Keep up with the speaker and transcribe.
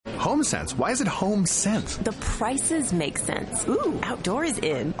HomeSense. Why is it HomeSense? The prices make sense. Ooh, outdoors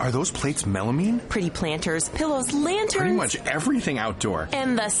in. Are those plates melamine? Pretty planters, pillows, lanterns. Pretty much everything outdoor.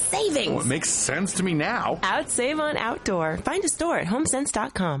 And the savings. Well, it makes sense to me now. Outsave on outdoor. Find a store at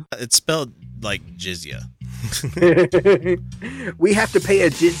homesense.com. It's spelled like jizya. We have to pay a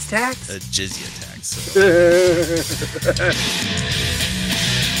jizz tax? A jizya tax.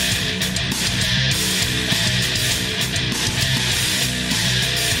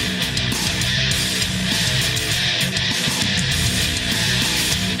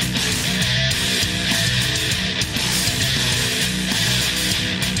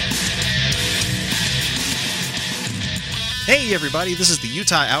 Hey everybody, this is the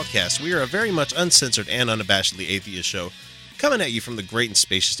Utah Outcast. We are a very much uncensored and unabashedly atheist show, coming at you from the great and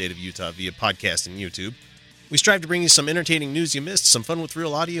spacious state of Utah via podcast and YouTube. We strive to bring you some entertaining news you missed, some fun with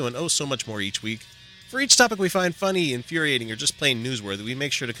real audio, and oh so much more each week. For each topic we find funny, infuriating, or just plain newsworthy, we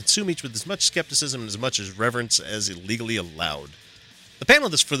make sure to consume each with as much skepticism and as much as reverence as legally allowed. The panel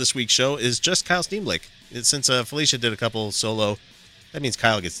for this week's show is just Kyle Steenblake. Since Felicia did a couple solo, that means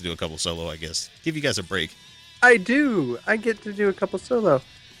Kyle gets to do a couple solo, I guess. Give you guys a break. I do. I get to do a couple solo.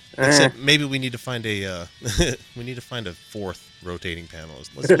 Except maybe we need to find a fourth rotating panelist.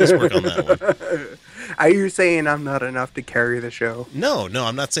 Let's work on that one. Are you saying I'm not enough to carry the show? No,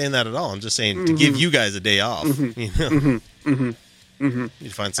 I'm not saying that at all. I'm just saying to give you guys a day off. You know? You need to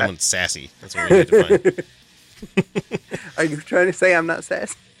find someone sassy. That's what we need to find. Are you trying to say I'm not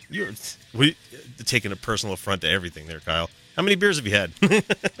sassy? You're taking a personal affront to everything there, Kyle. How many beers have you had?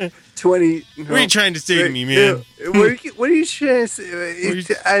 20. No. What are you trying to say to me, man? What are you trying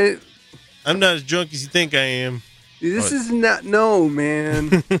to say? I'm not as drunk as you think I am. This is not... No, man.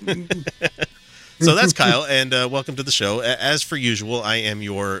 So that's Kyle, and welcome to the show. As for usual, I am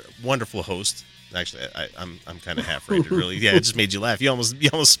your wonderful host. Actually, I'm kind of half-rated, really. Yeah, it just made you laugh. You almost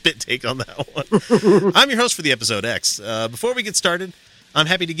spit take on that one. I'm your host for the episode X. Before we get started, I'm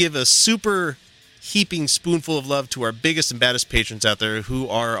happy to give a super heaping spoonful of love to our biggest and baddest patrons out there who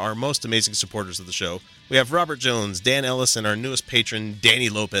are our most amazing supporters of the show. We have Robert Jones, Dan Ellis, and our newest patron, Danny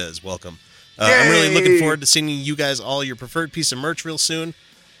Lopez. Welcome. I'm really looking forward to sending you guys all your preferred piece of merch real soon.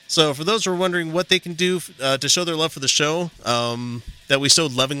 So for those who are wondering what they can do to show their love for the show that we so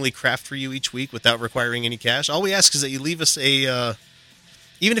lovingly craft for you each week without requiring any cash, all we ask is that you leave us even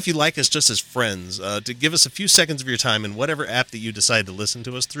if you like us just as friends, to give us a few seconds of your time in whatever app that you decide to listen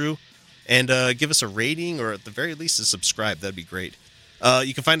to us through, and give us a rating, or at the very least a subscribe. That'd be great.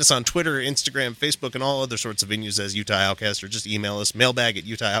 You can find us on Twitter, Instagram, Facebook, and all other sorts of venues as Utah Outcast, or just email us,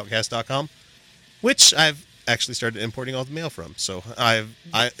 mailbag@utahoutcast.com, which I've actually started importing all the mail from. So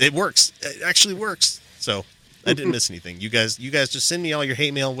it works. It actually works. So I didn't miss anything. You guys just send me all your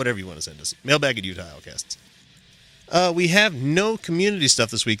hate mail, whatever you want to send us. Mailbag@utahoutcasts. We have no community stuff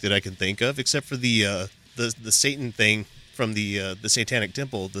this week that I can think of, except for the Satan thing from the Satanic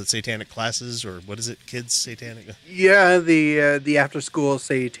Temple, the Satanic classes, or what is it, kids Satanic? Yeah, the after school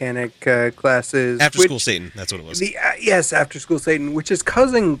Satanic classes. After school Satan, that's what it was. Yes, after school Satan, which is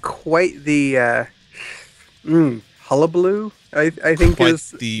causing quite the hullabaloo. I think quite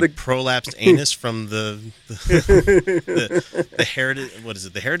is the prolapsed anus from the Heritage. What is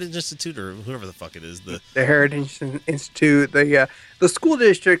it? The Heritage Institute, or whoever the fuck it is. The Heritage Institute. The school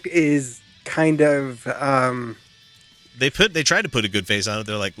district is kind of. They tried to put a good face on it.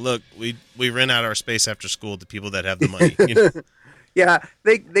 They're like, look, we rent out our space after school to people that have the money. You know? Yeah,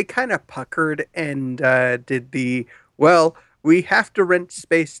 they kind of puckered and did we have to rent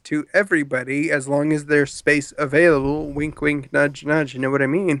space to everybody as long as there's space available. Wink, wink, nudge, nudge. You know what I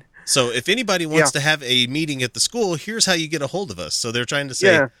mean? So if anybody wants to have a meeting at the school, here's how you get a hold of us. So they're trying to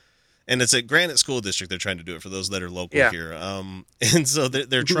say, and it's at Granite School District. They're trying to do it for those that are local here. And so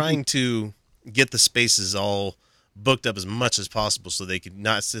they're trying to get the spaces all booked up as much as possible so they could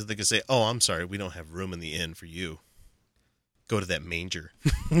say, oh, I'm sorry, we don't have room in the inn for you. Go to that manger.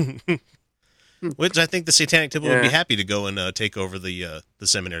 Which I think the Satanic Temple would be happy to go and take over the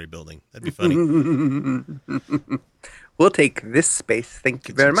seminary building. That'd be funny. We'll take this space. Thank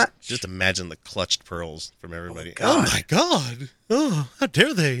you very much. Just imagine the clutched pearls from everybody. Oh my God. Oh, how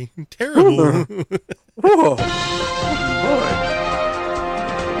dare they? Terrible. Whoa. Boy.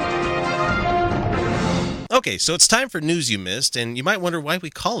 Okay, so it's time for News You Missed, and you might wonder why we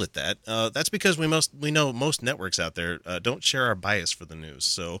call it that. That's because we know most networks out there don't share our bias for the news.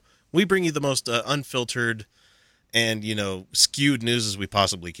 So we bring you the most unfiltered and, skewed news as we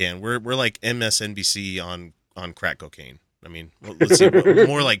possibly can. We're like MSNBC on crack cocaine. I mean, let's see,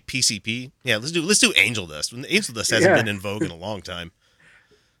 more like PCP. Yeah, let's do Angel Dust. Angel Dust hasn't been in vogue in a long time.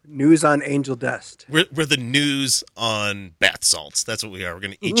 News on angel dust. We're the news on bath salts. That's what we are. We're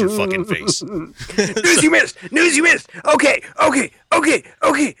gonna eat your fucking face. News you missed. News you missed. Okay.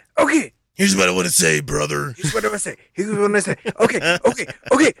 Here's what I want to say, brother. Here's what I want to say.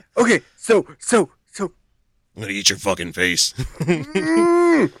 Okay. So. I'm gonna eat your fucking face.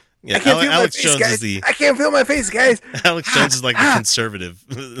 Yeah, I can't feel Alex my face, Jones guys. is the I can't feel my face, guys. Alex Jones is like the conservative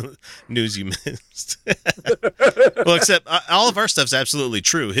news you missed. Well, except all of our stuff's absolutely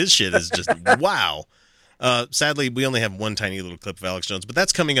true. His shit is just wow. Sadly, we only have one tiny little clip of Alex Jones, but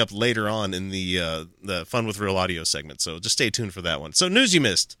that's coming up later on in the Fun with Real Audio segment. So just stay tuned for that one. So news you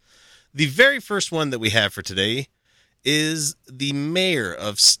missed. The very first one that we have for today is the mayor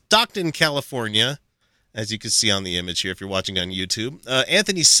of Stockton, California. As you can see on the image here, if you're watching on YouTube,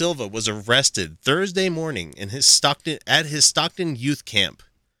 Anthony Silva was arrested Thursday morning at his Stockton youth camp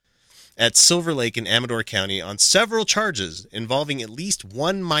at Silver Lake in Amador County on several charges involving at least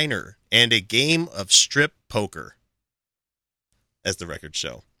one minor and a game of strip poker, as the records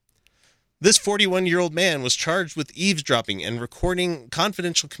show. This 41-year-old man was charged with eavesdropping and recording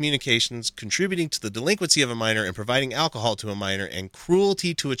confidential communications, contributing to the delinquency of a minor and providing alcohol to a minor, and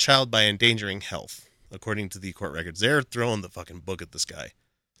cruelty to a child by endangering health. According to the court records, they're throwing the fucking book at this guy.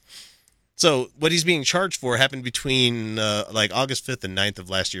 So what he's being charged for happened between like August 5th and 9th of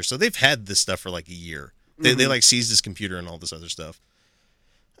last year. So they've had this stuff for like a year. They like seized his computer and all this other stuff.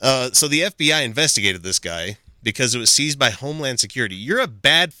 So the FBI investigated this guy because it was seized by Homeland Security. You're a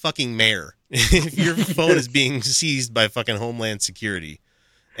bad fucking mayor if your phone is being seized by fucking Homeland Security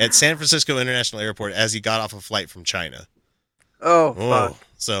at San Francisco International Airport as he got off a flight from China. Oh, fuck.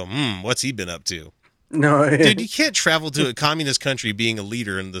 So what's he been up to? No, Dude, you can't travel to a communist country being a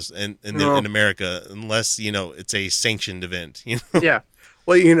leader in this in America unless it's a sanctioned event. You know? Yeah.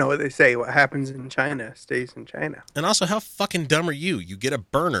 Well, you know what they say: what happens in China stays in China. And also, how fucking dumb are you? You get a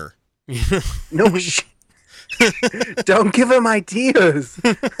burner. No shit. Don't give him ideas.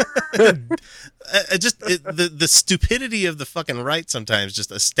 The stupidity of the fucking right sometimes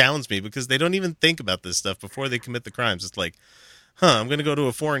just astounds me because they don't even think about this stuff before they commit the crimes. It's like, I'm going to go to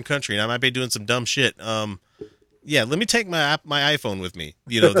a foreign country and I might be doing some dumb shit. Yeah, let me take my iPhone with me.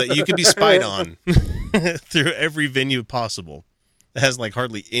 You know, that you could be spied on through every venue possible. It has like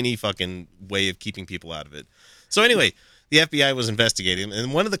hardly any fucking way of keeping people out of it. So anyway, the FBI was investigating,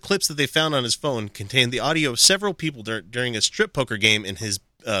 and one of the clips that they found on his phone contained the audio of several people during a strip poker game in his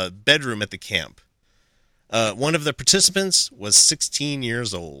bedroom at the camp. One of the participants was 16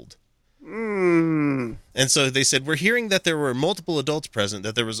 years old. And so they said, we're hearing that there were multiple adults present,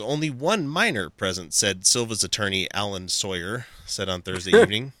 that there was only one minor present, said Silva's attorney, Alan Sawyer, said on Thursday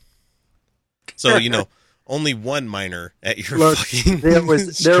evening. So, only one minor at your fucking there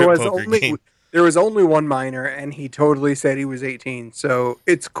was poker game. There was only one minor, and he totally said he was 18, so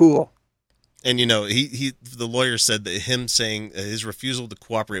it's cool. And, the lawyer said that him saying his refusal to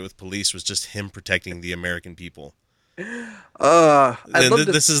cooperate with police was just him protecting the American people. This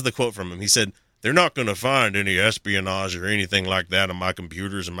is the quote from him. He said, "They're not going to find any espionage or anything like that on my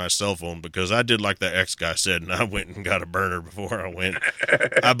computers and my cell phone because I did like that ex guy said, and I went and got a burner before I went.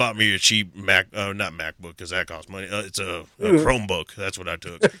 I bought me a cheap not MacBook because that costs money. It's a Chromebook. That's what I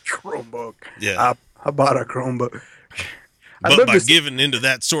took. Chromebook. Yeah, I bought a Chromebook. But by giving into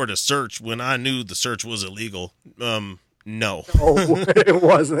that sort of search when I knew the search was illegal, no, it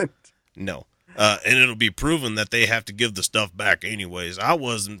wasn't. No." And it'll be proven that they have to give the stuff back anyways. I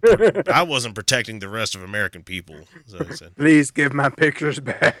wasn't protecting the rest of American people. So he said, "Please give my pictures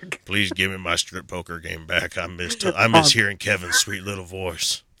back. Please give me my strip poker game back. I miss hearing Kevin's sweet little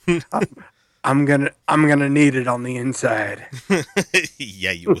voice. I'm gonna need it on the inside."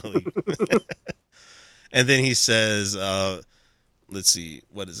 Yeah, you will. And then he says, let's see,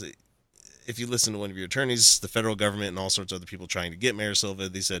 what is it? If you listen to one of your attorneys, the federal government, and all sorts of other people trying to get Mayor Silva,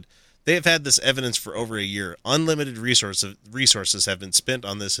 they said, they have had this evidence for over a year. Unlimited resources have been spent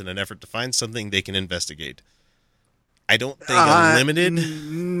on this in an effort to find something they can investigate. I don't think unlimited.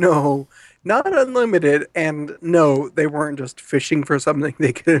 No, not unlimited. And no, they weren't just fishing for something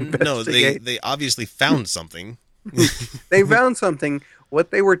they could investigate. No, they obviously found something. They found something. What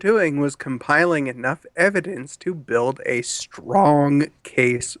they were doing was compiling enough evidence to build a strong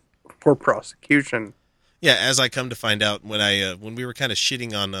case for prosecution. Yeah, as I come to find out, when we were kind of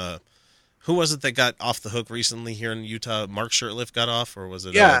shitting on who was it that got off the hook recently here in Utah? Mark Shurtleff got off, or was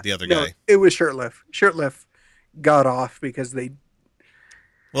it the other guy? It was Shurtleff. Shurtleff got off because they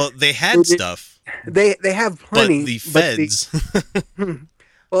had stuff. They have plenty. But the feds.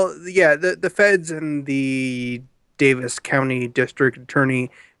 The feds and the Davis County District Attorney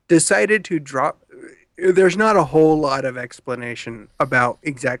decided to drop. there's not a whole lot of explanation about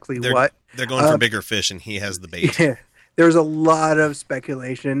exactly what. They're going for bigger fish, and he has the bait. Yeah, there's a lot of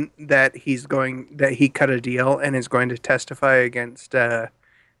speculation that he cut a deal and is going to testify against the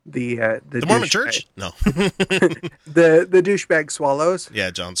Mormon Church. No, the douchebag Swallows.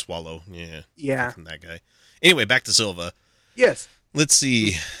 Yeah, John Swallow. Yeah, Yeah. that guy. Anyway, back to Silva. Yes. Let's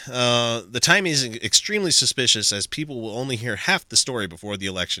see. The timing is extremely suspicious, as people will only hear half the story before the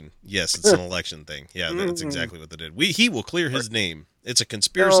election. Yes, it's an election thing. Yeah, that's exactly what they did. He will clear his name. It's a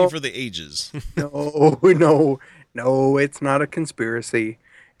conspiracy for the ages. No, it's not a conspiracy.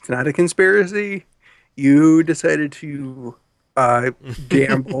 It's not a conspiracy. You decided to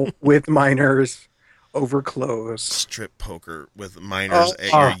gamble with minors over clothes. Strip poker with minors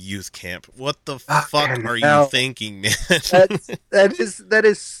at your youth camp. What the fuck are you thinking, man? that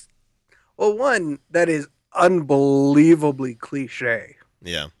is well, one, that is unbelievably cliche.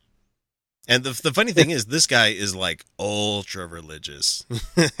 Yeah. And the funny thing is, this guy is like ultra religious.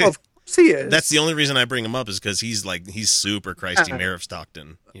 Of course he is. That's the only reason I bring him up, is because he's super Christy mayor of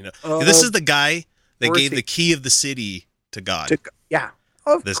Stockton. You know, this is the guy that gave the key of the city to God. Yeah.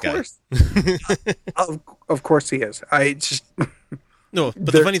 Of course. Of course he is. No,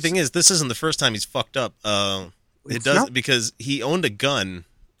 but the funny thing is, this isn't the first time he's fucked up. Because he owned a gun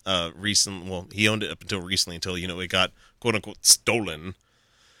he owned it up until recently, until it got quote unquote stolen.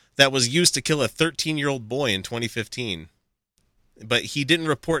 That was used to kill a 13-year-old boy in 2015. But he didn't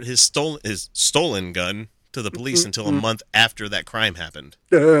report his stolen gun to the police until a month after that crime happened.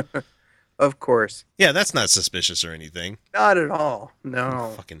 Of course. Yeah, that's not suspicious or anything. Not at all.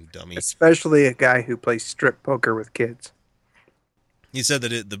 No. Fucking dummy. Especially a guy who plays strip poker with kids. He said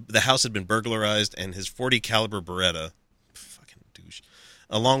that the house had been burglarized, and his .40 caliber Beretta, fucking douche,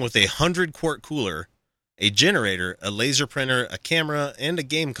 along with a 100-quart cooler, a generator, a laser printer, a camera, and a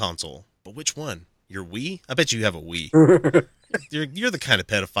game console. But which one? Your Wii? I bet you have a Wii. You're the kind of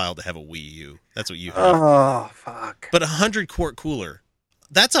pedophile to have a Wii U. That's what you have. Oh, fuck. But a 100-quart cooler,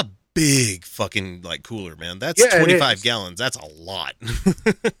 that's a big fucking cooler, man. That's 25 gallons. That's a lot.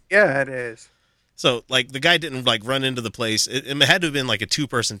 Yeah, it is. So the guy didn't run into the place. It had to have been a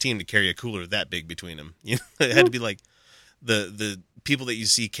 2-person team to carry a cooler that big between them. It had to be the people that you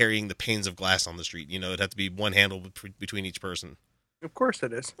see carrying the panes of glass on the street. It'd have to be one handle between each person. Of course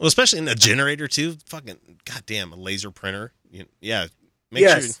it is. Well, especially in a generator too. Fucking goddamn, a laser printer. Yeah, make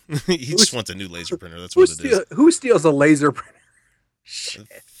sure he just wants a new laser printer. That's what it is. Who steals a laser printer? Shit.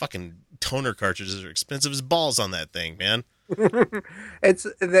 Fucking toner cartridges are expensive as balls on that thing, man. It's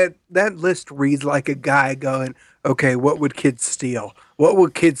that list reads like a guy going, okay, what would kids steal? What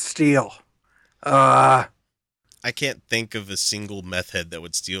would kids steal? I can't think of a single meth head that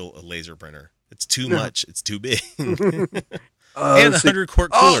would steal a laser printer. It's too much. It's too big. And a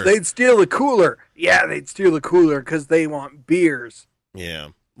 100-quart cooler. Oh, they'd steal a cooler. Yeah, they'd steal a cooler because they want beers. Yeah.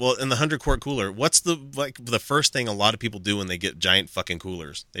 Well, in the 100-quart cooler, what's the first thing a lot of people do when they get giant fucking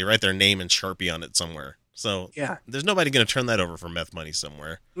coolers? They write their name in Sharpie on it somewhere. So yeah, there's nobody going to turn that over for meth money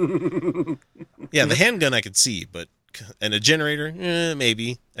somewhere. Yeah, the handgun I could see, and a generator,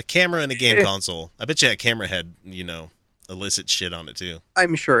 maybe. A camera and a game console. I bet you that camera had, illicit shit on it too.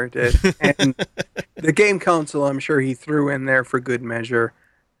 I'm sure it did. And the game console, I'm sure he threw in there for good measure.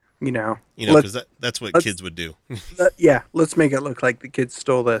 Because that's what kids would do. Yeah, let's make it look like the kids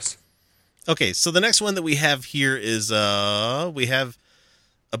stole this. Okay, so the next one that we have here is we have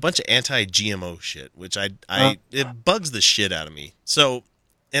a bunch of anti-GMO shit, which it bugs the shit out of me. So,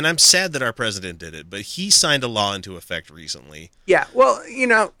 and I'm sad that our president did it, but he signed a law into effect recently. Yeah, well,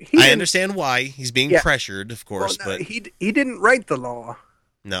 I understand why he's being pressured, of course, but he didn't write the law.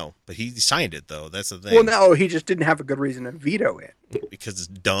 No, but he signed it though. That's the thing. Well, no, he just didn't have a good reason to veto it because it's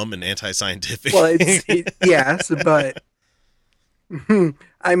dumb and anti-scientific. Well, yes, but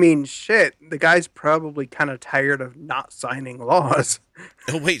I mean, shit. The guy's probably kind of tired of not signing laws.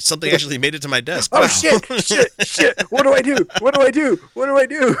 Oh wait, something actually made it to my desk. Oh shit! What do I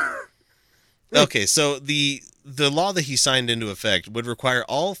do? Okay, so the law that he signed into effect would require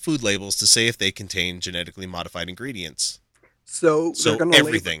all food labels to say if they contain genetically modified ingredients. So they're gonna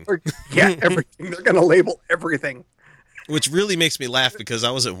everything. Everything. They're going to label everything. Which really makes me laugh because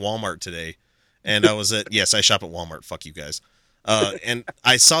I was at Walmart today, and I shop at Walmart. Fuck you guys. And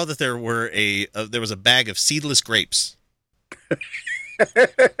I saw that there was a bag of seedless grapes.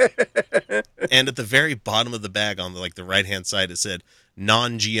 And at the very bottom of the bag on the right-hand side, it said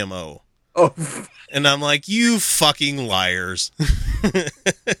non-GMO. Oh. And I'm like, you fucking liars.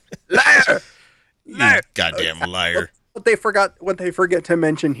 Liar! You goddamn liar. What they forget to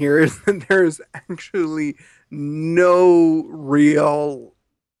mention here is that there's actually no real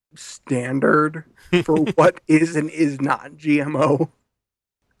standard for what is and is not GMO.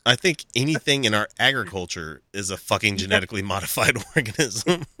 I think anything in our agriculture is a fucking genetically modified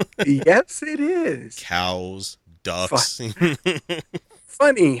organism. Yes, it is. Cows, ducks,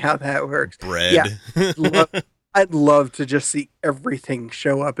 Funny how that works. bread. Yeah, I'd love to just see everything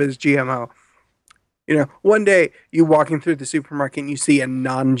show up as GMO. You know, one day you walking through the supermarket and you see a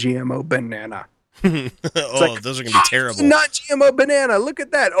non-GMO banana. Like, those are gonna be terrible. Non-GMO banana. Look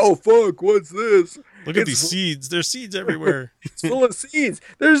at that. Oh fuck, what's this? Look at these seeds. There's seeds everywhere. It's full of seeds.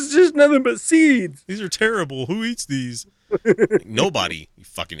 There's just nothing but seeds. These are terrible. Who eats these? Nobody, you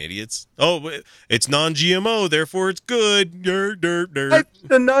fucking idiots. Oh, it's non-GMO, therefore it's good. I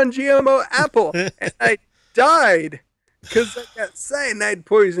the non-GMO apple, and I died because I got cyanide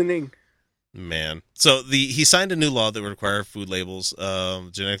poisoning. Man. So he signed a new law that would require food labels,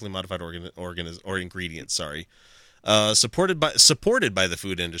 genetically modified ingredients, supported by the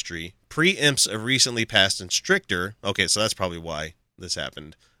food industry, preempts a recently passed and stricter, okay, so that's probably why this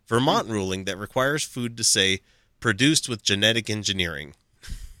happened, Vermont ruling that requires food to say produced with genetic engineering.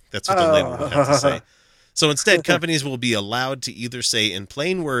 That's what the label would have to say. So instead, companies will be allowed to either say in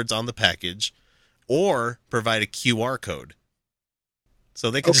plain words on the package or provide a QR code. So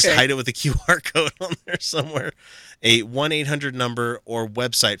they can just hide it with a QR code on there somewhere. A 1-800 number or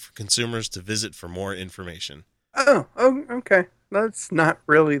website for consumers to visit for more information. Oh, okay. That's not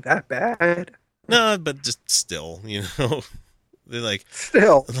really that bad. No, but just still, you know, they're like,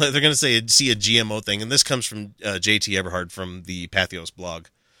 still, they're going to see a GMO thing. And this comes from JT Eberhard from the Pathos blog.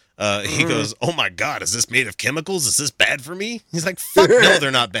 He goes, "Oh my God, is this made of chemicals? Is this bad for me?" He's like, "Fuck no,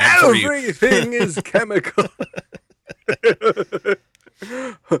 they're not bad for you. Everything is chemical."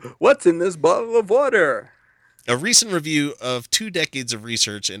 What's in this bottle of water? A recent review of 2 decades of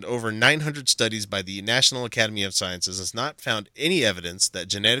research and over 900 studies by the National Academy of Sciences has not found any evidence that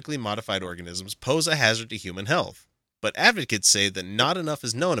genetically modified organisms pose a hazard to human health. But advocates say that not enough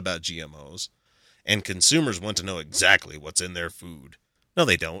is known about GMOs, and consumers want to know exactly what's in their food. No,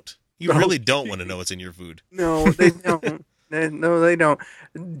 they don't. You really don't want to know what's in your food. No, they don't. No, they don't.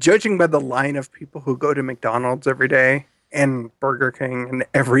 Judging by the line of people who go to McDonald's every day and Burger King and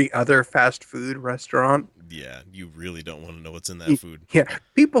every other fast food restaurant. Yeah, you really don't want to know what's in that food. Yeah,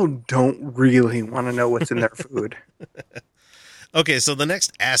 people don't really want to know what's in their food. Okay, so the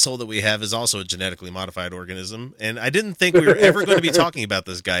next asshole that we have is also a genetically modified organism, and I didn't think we were ever going to be talking about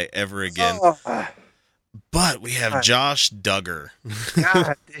this guy ever again. But we have Josh Duggar.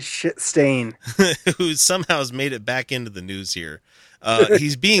 God, this shit stain. Who somehow has made it back into the news here.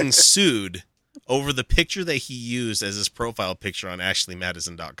 He's being sued over the picture that he used as his profile picture on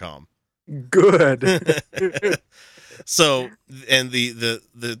AshleyMadison.com. Good. So, and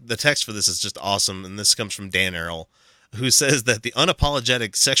the text for this is just awesome, and this comes from Dan Errol, who says that the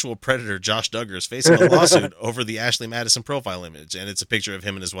unapologetic sexual predator Josh Duggar is facing a lawsuit over the Ashley Madison profile image, and it's a picture of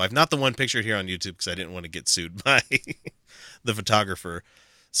him and his wife. Not the one pictured here on YouTube, because I didn't want to get sued by the photographer.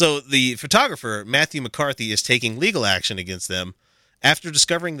 So the photographer, Matthew McCarthy, is taking legal action against them after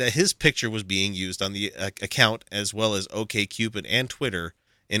discovering that his picture was being used on the account, as well as OkCupid and Twitter,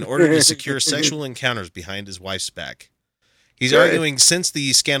 in order to secure sexual encounters behind his wife's back. He's arguing since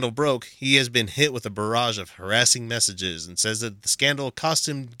the scandal broke, he has been hit with a barrage of harassing messages and says that the scandal cost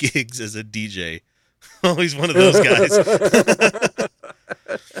him gigs as a DJ. Oh, he's one of those guys.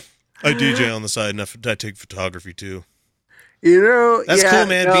 I DJ on the side, and I take photography too. You know, that's cool,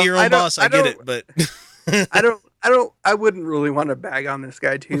 man. No, be your own boss. I get it, but I wouldn't really want to bag on this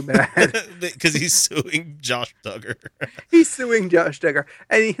guy too bad because he's suing Josh Duggar. He's suing Josh Duggar,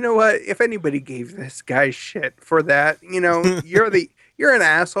 and you know what? If anybody gave this guy shit for that, you know, you're an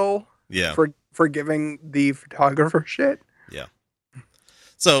asshole. Yeah. For giving the photographer shit. Yeah.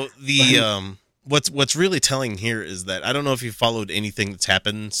 So the what's really telling here is that I don't know if you followed anything that's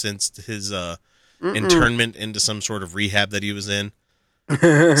happened since his internment into some sort of rehab that he was in.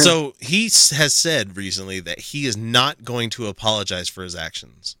 So he has said recently that he is not going to apologize for his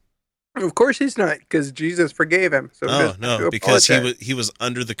actions. Of course he's not, because Jesus forgave him. So no, because he was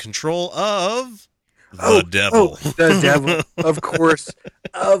under the control of the devil. The devil. Of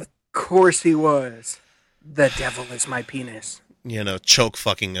course he was. The devil is my penis. You know, choke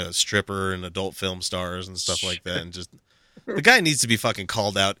fucking a stripper and adult film stars and stuff like that, and just the guy needs to be fucking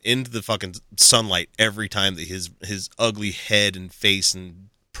called out into the fucking sunlight every time that his ugly head and face and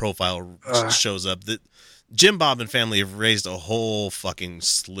profile shows up. That Jim Bob and family have raised a whole fucking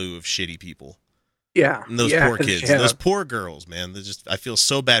slew of shitty people. Yeah. And those poor kids, those poor girls, man. I feel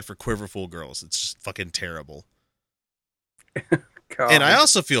so bad for Quiverful girls. It's just fucking terrible. And I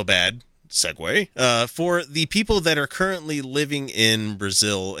also feel bad segue. For the people that are currently living in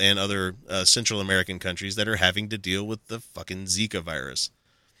Brazil and other Central American countries that are having to deal with the fucking Zika virus.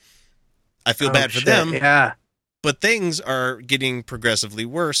 I feel bad for them. Yeah. But things are getting progressively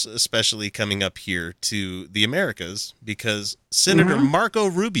worse, especially coming up here to the Americas, because Senator Marco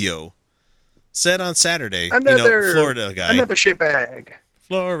Rubio said on Saturday, Florida guy. Another shitbag.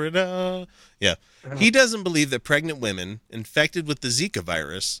 Florida. Yeah. He doesn't believe that pregnant women infected with the Zika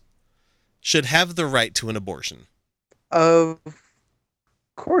virus should have the right to an abortion. Of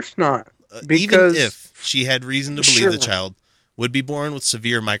course not. Even if she had reason to believe the child would be born with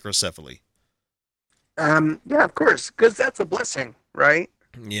severe microcephaly. Yeah, of course, because that's a blessing, right?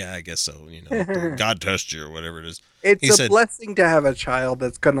 Yeah, I guess so. God test you or whatever it is. It's a blessing to have a child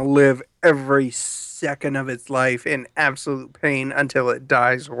that's going to live every second of its life in absolute pain until it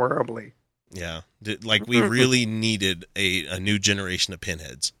dies horribly. Yeah, like we really needed a new generation of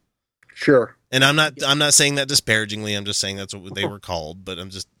pinheads. Sure. And I'm not saying that disparagingly. I'm just saying that's what they were called. But I'm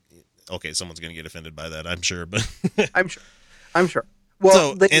just okay. Someone's going to get offended by that, I'm sure. But I'm sure.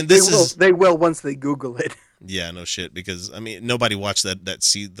 Well, they will once they Google it. Yeah, no shit. Because I mean, nobody watched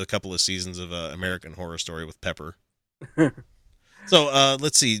the couple of seasons of American Horror Story with Pepper. So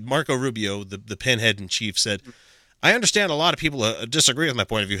let's see. Marco Rubio, the pinhead in chief, said, "I understand a lot of people disagree with my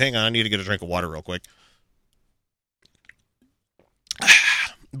point of view. Hang on, I need to get a drink of water real quick.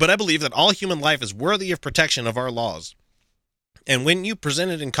 But I believe that all human life is worthy of protection of our laws. And when you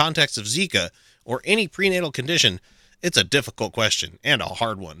present it in context of Zika or any prenatal condition, it's a difficult question and a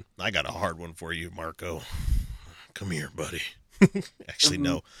hard one. I got a hard one for you, Marco. Come here, buddy." Actually,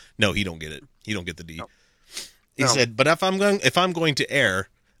 no, he don't get it. He don't get the D. No. He said, "But if I'm going to err,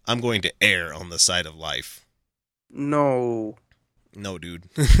 I'm going to err on the side of life." No, dude.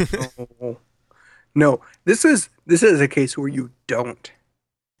 No. This is a case where you don't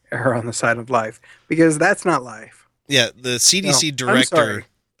err on the side of life, because that's not life. Yeah, the CDC director,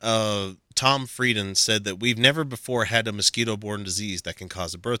 Tom Frieden, said that we've never before had a mosquito-borne disease that can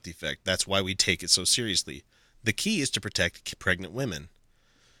cause a birth defect. That's why we take it so seriously. The key is to protect pregnant women.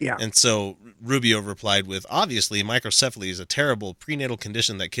 Yeah. And so Rubio replied with, "Obviously, microcephaly is a terrible prenatal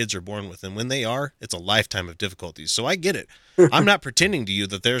condition that kids are born with, and when they are, it's a lifetime of difficulties. So I get it. I'm not pretending to you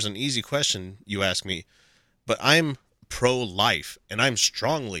that there's an easy question you ask me, but I'm pro-life, and I'm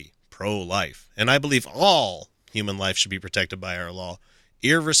strongly pro-life, and I believe all human life should be protected by our law,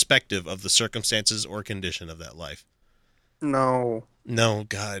 irrespective of the circumstances or condition of that life." No,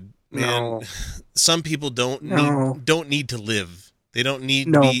 God, man. No. Some people don't need to live. They don't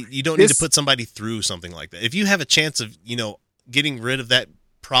need to be. You don't need to put somebody through something like that. If you have a chance of, getting rid of that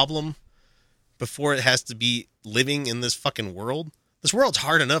problem before it has to be living in this fucking world, this world's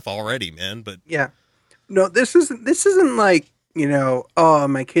hard enough already, man. But yeah, no, this isn't like, oh,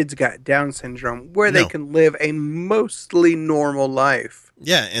 my kid's got Down syndrome, where they can live a mostly normal life.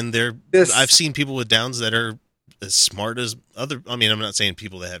 Yeah, and I've seen people with Downs that are as smart as other. I mean, I'm not saying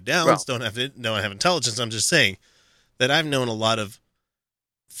people that have Downs don't have intelligence. I'm just saying that I've known a lot of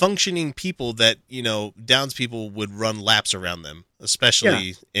functioning people that, Downs people would run laps around them,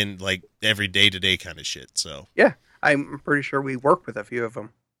 especially in like every day-to-day kind of shit. So yeah, I'm pretty sure we work with a few of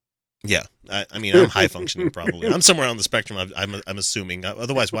them. Yeah, I mean, I'm high functioning probably. I'm somewhere on the spectrum. I'm assuming.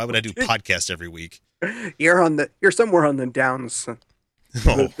 Otherwise, why would I do podcasts every week? You're somewhere on the Downs,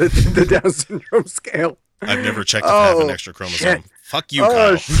 the Down syndrome scale. I've never checked if I have an extra chromosome. Shit. Fuck you,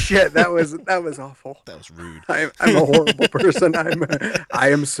 Kyle. Oh shit, that was awful. That was rude. I'm a horrible person. I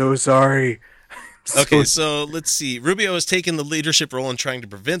am so sorry. Okay, so let's see. Rubio has taken the leadership role in trying to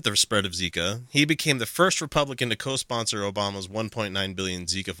prevent the spread of Zika. He became the first Republican to co-sponsor Obama's $1.9 billion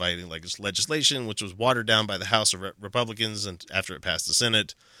Zika fighting legislation, which was watered down by the House of Republicans and after it passed the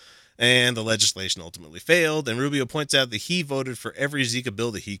Senate. And the legislation ultimately failed. And Rubio points out that he voted for every Zika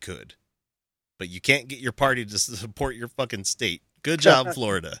bill that he could. But you can't get your party to support your fucking state. Good job,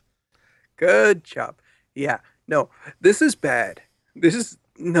 Florida. Good job. Yeah. No, this is bad. If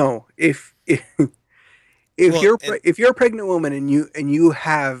you're a pregnant woman and you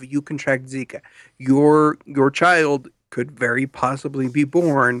contract Zika, your child could very possibly be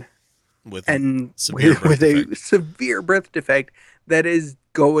born with a severe birth defect that is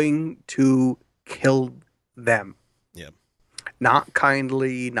going to kill them. Yeah. Not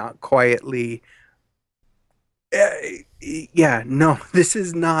kindly, not quietly. Yeah, no, this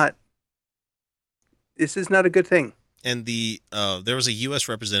is not a good thing. And there was a U.S.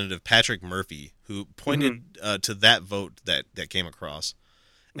 representative, Patrick Murphy, who pointed to that vote that came across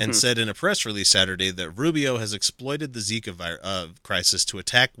and said in a press release Saturday that Rubio has exploited the Zika crisis to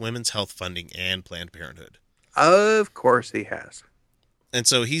attack women's health funding and Planned Parenthood. Of course he has. And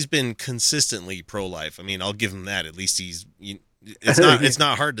so he's been consistently pro-life. I mean, I'll give him that. At least it's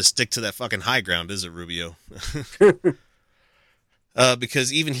not hard to stick to that fucking high ground, is it, Rubio?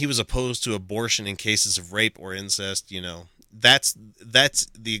 Because even he was opposed to abortion in cases of rape or incest. That's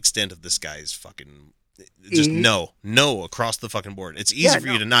the extent of this guy's fucking just no across the fucking board. It's easy for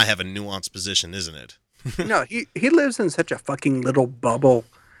you to not have a nuanced position, isn't it? No, he lives in such a fucking little bubble.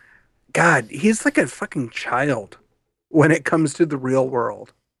 God, he's like a fucking child when it comes to the real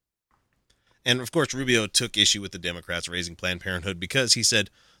world. And of course, Rubio took issue with the Democrats raising Planned Parenthood because he said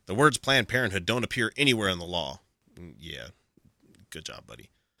the words Planned Parenthood don't appear anywhere in the law. Yeah, good job, buddy.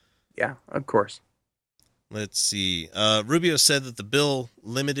 Yeah, of course. Let's see. Rubio said that the bill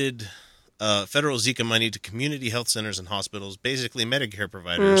limited federal Zika money to community health centers and hospitals, basically Medicare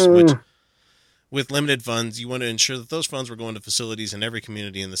providers, which with limited funds, you want to ensure that those funds were going to facilities in every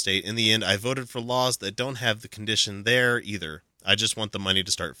community in the state. In the end, I voted for laws that don't have the condition there either. I just want the money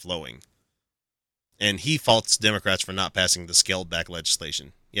to start flowing. And he faults Democrats for not passing the scaled back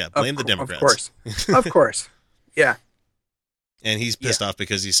legislation. Yeah, blame the Democrats. Of course. Yeah. And he's pissed off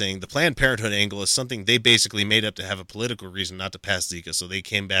because he's saying the Planned Parenthood angle is something they basically made up to have a political reason not to pass Zika, so they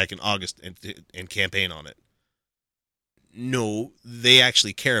came back in August and campaign on it. No, they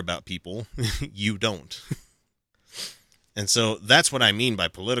actually care about people. You don't. And so that's what I mean by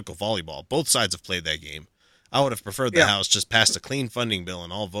political volleyball. Both sides have played that game. I would have preferred the House just passed a clean funding bill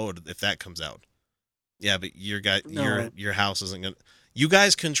and I'll vote if that comes out. Yeah, but your House isn't going to... You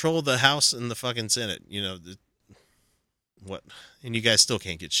guys control the House and the fucking Senate. What? And you guys still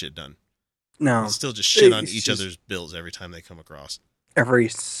can't get shit done. No. You still just shit on each other's bills every time they come across. Every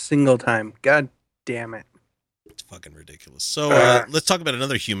single time. God damn it. It's fucking ridiculous. So let's talk about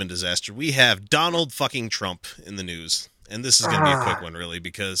another human disaster. We have Donald fucking Trump in the news. And this is going to be a quick one, really,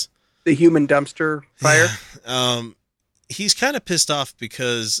 because... The human dumpster fire? He's kind of pissed off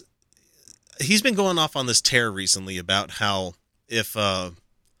because he's been going off on this tear recently about how if all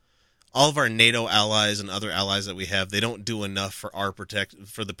of our NATO allies and other allies that we have, they don't do enough for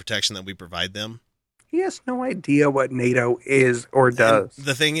for the protection that we provide them. He has no idea what NATO is or does. And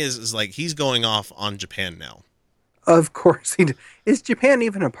the thing is like he's going off on Japan now. Of course he does. Is Japan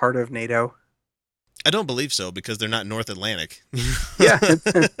even a part of NATO? I don't believe so because they're not North Atlantic. Yeah,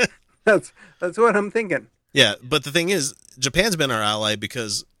 that's what I'm thinking. Yeah, but the thing is, Japan's been our ally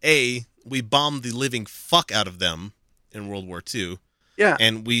because A, we bombed the living fuck out of them in World War II. Yeah.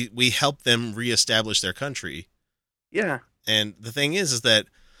 And we helped them reestablish their country. Yeah. And the thing is that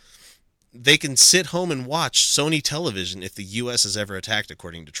they can sit home and watch Sony television if the U.S. is ever attacked,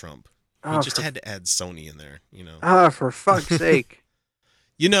 according to Trump. He just had to add Sony in there, For fuck's sake.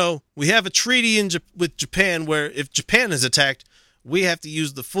 We have a treaty with Japan where if Japan is attacked, we have to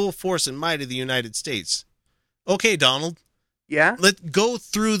use the full force and might of the United States. Okay, Donald. Yeah? Let's go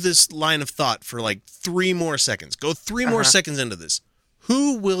through this line of thought for like 3 more seconds. Go 3 more seconds into this.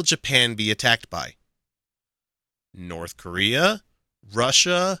 Who will Japan be attacked by? North Korea,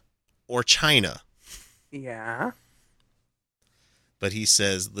 Russia, or China? Yeah. But he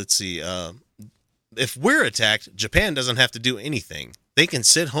says, let's see, if we're attacked, Japan doesn't have to do anything. They can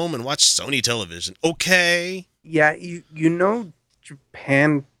sit home and watch Sony television. Okay. Yeah,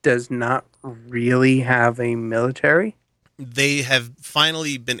 Japan does not really have a military. They have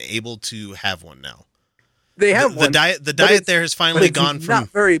finally been able to have one now. They have one. The diet there has finally gone from... not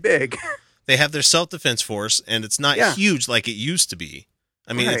very big. They have their self-defense force, and it's not huge like it used to be.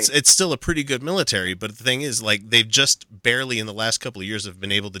 I mean, it's still a pretty good military, but the thing is, like, they've just barely in the last couple of years have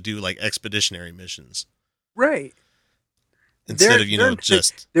been able to do, like, expeditionary missions. Right. Instead of,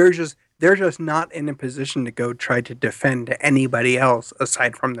 just... They're just not in a position to go try to defend anybody else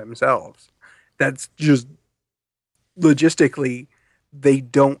aside from themselves. That's just... Logistically, they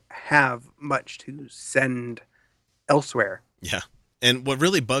don't have much to send elsewhere. Yeah. And what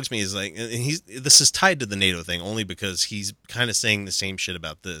really bugs me is like, and this is tied to the NATO thing only because he's kind of saying the same shit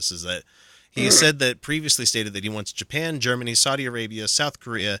about this, is that he said that previously stated that he wants Japan, Germany, Saudi Arabia, South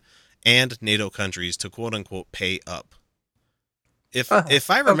Korea, and NATO countries to quote unquote pay up. If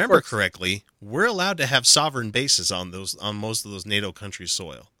I remember correctly, we're allowed to have sovereign bases on most of those NATO countries'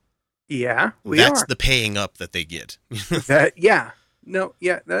 soil. Yeah, that's the paying up that they get. That's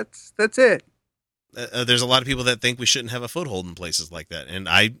it. There's a lot of people that think we shouldn't have a foothold in places like that, and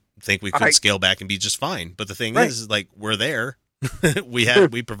I think we could scale back and be just fine. But the thing is, like, we're there.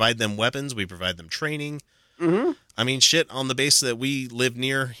 we provide them weapons, we provide them training. Mm-hmm. I mean, shit. On the base that we live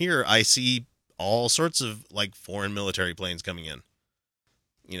near here, I see all sorts of like foreign military planes coming in.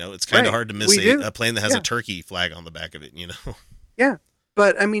 It's kind of hard to miss a plane that has a turkey flag on the back of it. Yeah,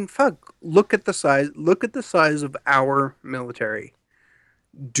 but I mean, fuck. Look at the size. Look at the size of our military.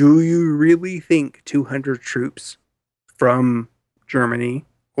 do you really think 200 troops from Germany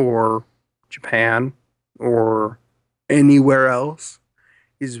or Japan or anywhere else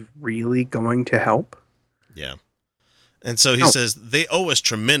is really going to help? Yeah. And so he says, they owe us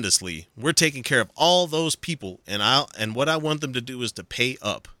tremendously. We're taking care of all those people, and what I want them to do is to pay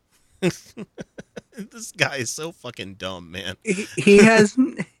up. This guy is so fucking dumb, man. He has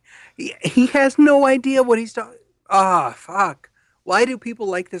he has no idea what he's talking. Ah, fuck. Why do people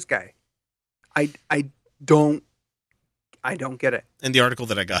like this guy? I don't get it. And the article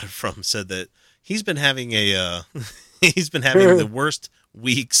that I got it from said that he's been having the worst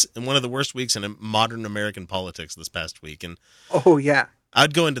weeks, and one of the worst weeks in modern American politics this past week. And oh yeah,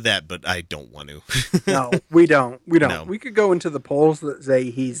 I'd go into that, but I don't want to. No, we don't. No. We could go into the polls that say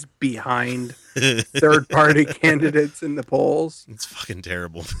he's behind third-party candidates in the polls. It's fucking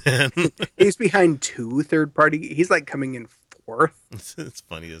terrible, man. He's behind 2 third-party. He's like coming in 4th. It's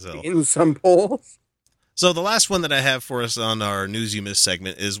funny as hell. In some polls. So the last one that I have for us on our News You Missed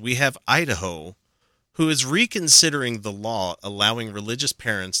segment is we have Idaho, who is reconsidering the law allowing religious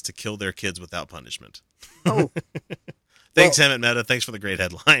parents to kill their kids without punishment. Oh. Thanks, Emmett Meta. Thanks for the great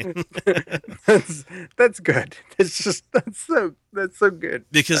headline. that's good. That's so good.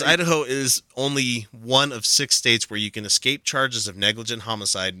 Because Idaho is only one of 6 states where you can escape charges of negligent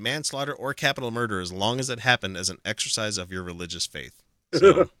homicide, manslaughter, or capital murder as long as it happened as an exercise of your religious faith.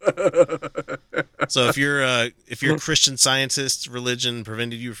 So if your Christian Scientist's religion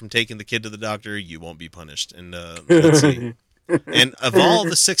prevented you from taking the kid to the doctor, you won't be punished. And let's see. And of all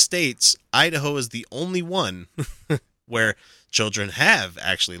the 6 states, Idaho is the only one where children have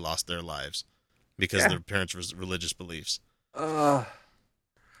actually lost their lives because of their parents' religious beliefs. As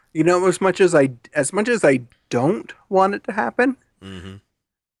much as I don't want it to happen, mm-hmm.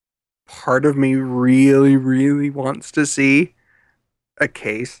 part of me really, really wants to see a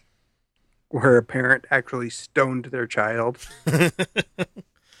case where a parent actually stoned their child.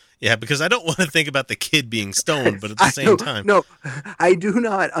 Yeah, because I don't want to think about the kid being stoned, but at the same time. No, I do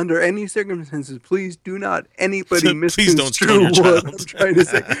not, under any circumstances, please do not anybody Please don't stone misconstrue your child. what I'm trying to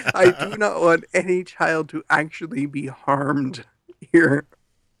say. I do not want any child to actually be harmed here.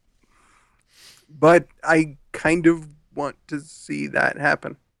 But I kind of want to see that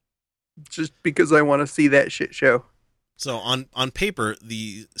happen. Just because I want to see that shit show. So on paper,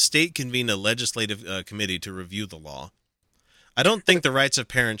 the state convened a legislative committee to review the law. I don't think the rights of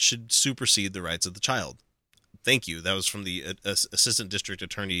parents should supersede the rights of the child. Thank you. That was from the Assistant District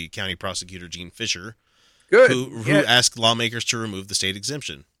Attorney, County Prosecutor Gene Fisher, Good. who asked lawmakers to remove the state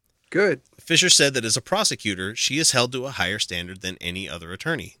exemption. Good. Fisher said that as a prosecutor, she is held to a higher standard than any other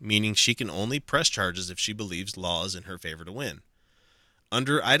attorney, meaning she can only press charges if she believes law is in her favor to win.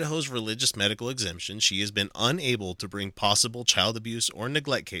 Under Idaho's religious medical exemption, she has been unable to bring possible child abuse or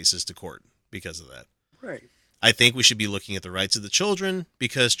neglect cases to court because of that. Right. I think we should be looking at the rights of the children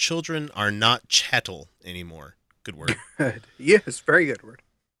because children are not chattel anymore. Good word. Good. Yes, very good word.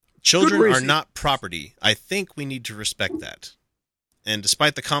 Children Good are reason. not property. I think we need to respect that. And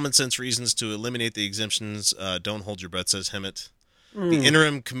despite the common sense reasons to eliminate the exemptions, don't hold your breath, says Hemmett. The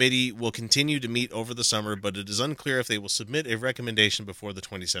interim committee will continue to meet over the summer, but it is unclear if they will submit a recommendation before the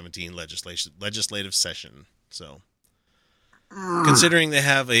 2017 legislative session. So, considering they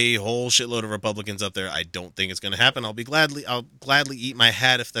have a whole shitload of Republicans up there, I don't think it's going to happen. I'll gladly eat my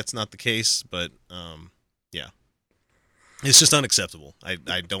hat if that's not the case, but yeah, it's just unacceptable. I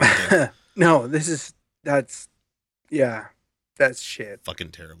don't think. No, that's shit.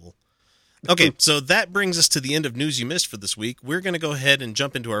 Fucking terrible. Okay, so that brings us to the end of News You Missed for this week. We're going to go ahead and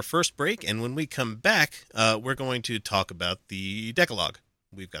jump into our first break, and when we come back, we're going to talk about the Decalogue.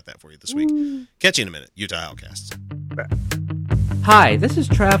 We've got that for you this week. Catch you in a minute. Utah Outcasts. Hi, this is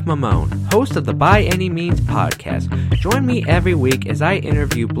Trav Mamone, host of the By Any Means podcast. Join me every week as I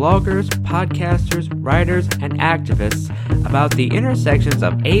interview bloggers, podcasters, writers, and activists about the intersections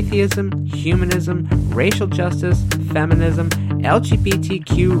of atheism, humanism, racial justice, feminism,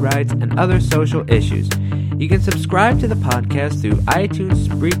 LGBTQ rights, and other social issues. You can subscribe to the podcast through iTunes,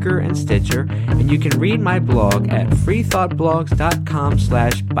 Spreaker, and Stitcher, and you can read my blog at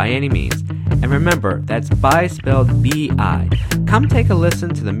freethoughtblogs.com/byanymeans. And remember, that's bi spelled B-I. Come take a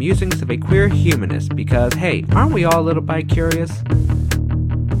listen to the musings of a queer humanist because, hey, aren't we all a little bi-curious?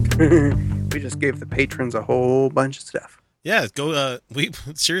 We just gave the patrons a whole bunch of stuff. Yeah,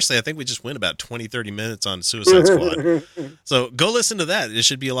 seriously, I think we just went about 20-30 minutes on Suicide Squad. So go listen to that. It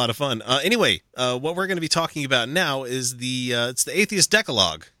should be a lot of fun. Anyway, what we're going to be talking about now is it's the Atheist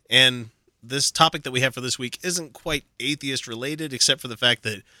Decalogue. And this topic that we have for this week isn't quite atheist related, except for the fact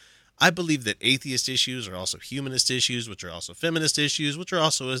that I believe that atheist issues are also humanist issues, which are also feminist issues, which are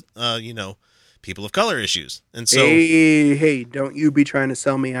also, people of color issues. And so, hey, don't you be trying to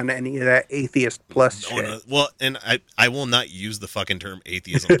sell me on any of that atheist plus shit. well, and I will not use the fucking term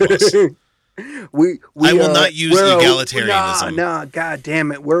atheism plus. I will not use egalitarianism. Nah, god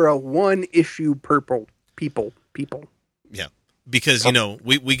damn it. We're a one-issue purple people. Yeah. Because,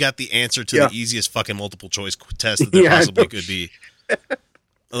 we got the answer to the easiest fucking multiple choice test that there possibly could be.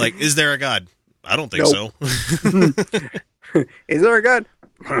 Like, is there a God? I don't think so. Is there a God?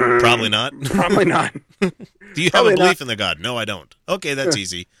 Probably not. Probably not. Do you have a belief in the God? No, I don't. Okay, that's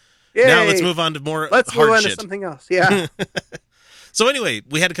easy. Yay. Now let's move on to more Let's hard move on shit. to something else. Yeah. So anyway,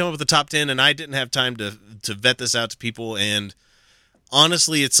 we had to come up with the top 10, and I didn't have time to vet this out to people, and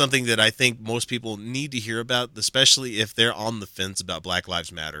honestly, it's something that I think most people need to hear about, especially if they're on the fence about Black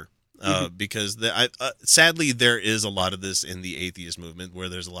Lives Matter. Because sadly, there is a lot of this in the atheist movement where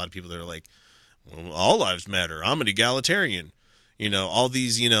there's a lot of people that are like, well, all lives matter. I'm an egalitarian. All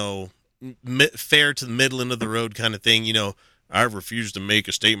these, fair to the middle end of the road kind of thing. I refuse to make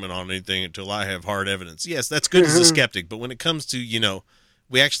a statement on anything until I have hard evidence. Yes, that's good as a skeptic. But when it comes to,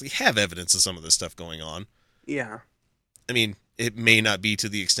 we actually have evidence of some of this stuff going on. Yeah. I mean, it may not be to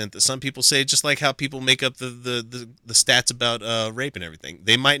the extent that some people say, just like how people make up the stats about rape and everything.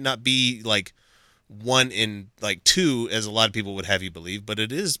 They might not be like 1 in like 2, as a lot of people would have you believe, but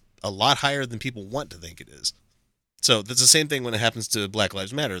it is a lot higher than people want to think it is. So that's the same thing when it happens to Black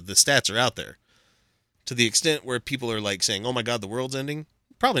Lives Matter. The stats are out there. To the extent where people are like saying, oh my God, the world's ending?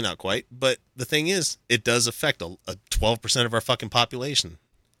 Probably not quite. But the thing is, it does affect a 12% of our fucking population.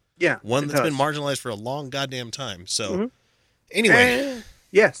 Yeah. One that's been marginalized for a long goddamn time. So anyway.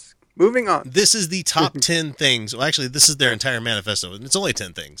 Yes. Moving on. This is the top 10 things. Well, actually, this is their entire manifesto, and it's only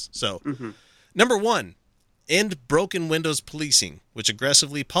 10 things. So, number 1, end broken windows policing, which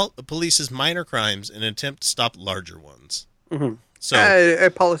aggressively polices minor crimes in an attempt to stop larger ones. So,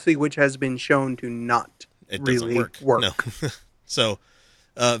 a policy which has been shown to not really work. No. So,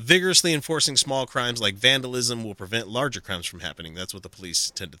 vigorously enforcing small crimes like vandalism will prevent larger crimes from happening. That's what the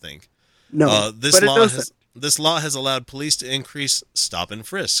police tend to think. No, this law has allowed police to increase stop and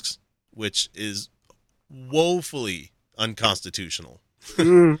frisks, which is woefully unconstitutional.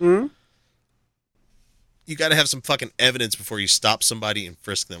 You got to have some fucking evidence before you stop somebody and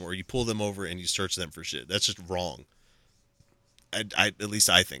frisk them, or you pull them over and you search them for shit. That's just wrong. At least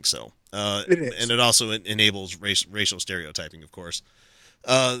I think so. It is. And it also enables racial stereotyping, of course.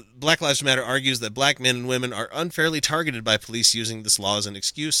 Black Lives Matter argues that black men and women are unfairly targeted by police using this law as an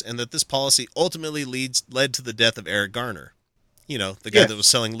excuse, and that this policy ultimately led to the death of Eric Garner. The guy that was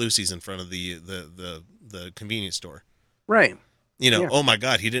selling Lucy's in front of the convenience store. Right. Oh my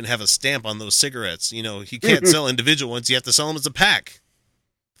God, he didn't have a stamp on those cigarettes. He can't sell individual ones. You have to sell them as a pack.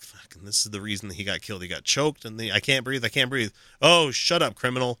 Fucking, this is the reason that he got killed. He got choked, and I can't breathe. Oh, shut up,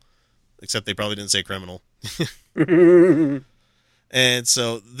 criminal. Except they probably didn't say criminal. And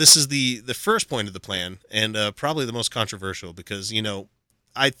so this is the first point of the plan, and probably the most controversial, because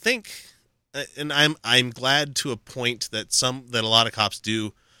I think, and I'm glad to a point that a lot of cops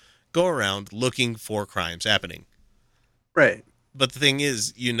do go around looking for crimes happening. Right. But the thing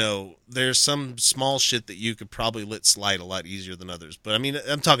is, there's some small shit that you could probably let slide a lot easier than others. But I mean,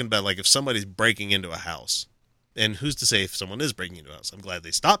 I'm talking about like if somebody's breaking into a house, and who's to say if someone is breaking into a house? I'm glad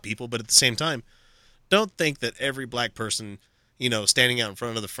they stop people, but at the same time, don't think that every black person, standing out in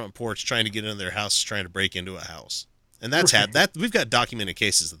front of the front porch trying to get into their house is trying to break into a house. And that's that. We've got documented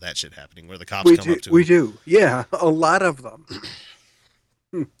cases of that shit happening where the cops come up to them. We do. Yeah, a lot of them.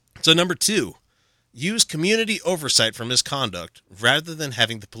 So number 2. Use community oversight for misconduct rather than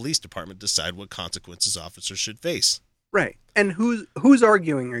having the police department decide what consequences officers should face. Right. And who's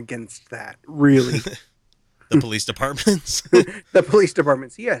arguing against that, really? The police departments? The police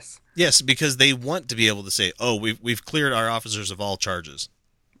departments, yes. Yes, because they want to be able to say, oh, we've cleared our officers of all charges.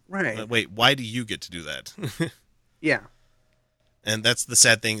 Right. Wait, why do you get to do that? Yeah. And that's the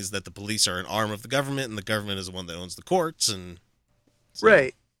sad thing, is that the police are an arm of the government, and the government is the one that owns the courts. And so,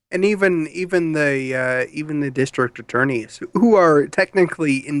 right. And even the district attorneys, who are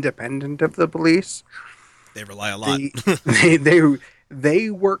technically independent of the police, they rely a lot. They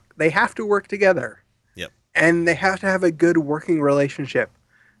work. They have to work together. Yep. And they have to have a good working relationship.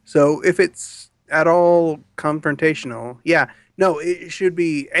 So if it's at all confrontational, it should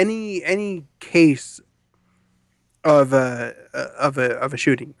be any case of a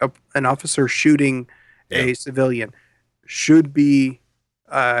shooting, an officer shooting a civilian should be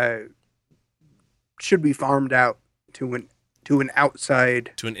farmed out to an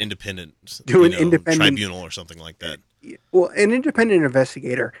outside, to an independent independent tribunal or something like that. Well, an independent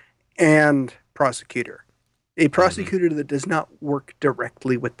investigator, and prosecutor. A prosecutor that does not work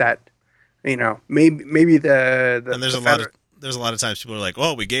directly with that, maybe the And there's a lot of times people are like,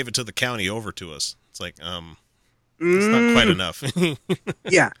 "Oh, we gave it to the county over to us." It's like, it's not quite enough.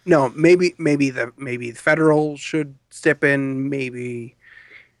 Yeah, no, maybe the federal should step in. Maybe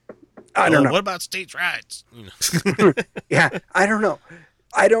I don't know. What about states' rights? You know. Yeah, I don't know.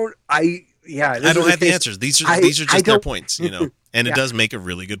 I don't have the answers. These are just their points, and Yeah. it does make a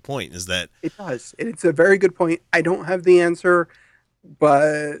really good point. Is that It does. It's a very good point. I don't have the answer,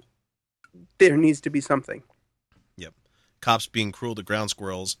 but there needs to be something. Yep, cops being cruel to ground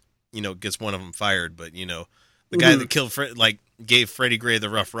squirrels, gets one of them fired, but the guy that killed gave Freddie Gray the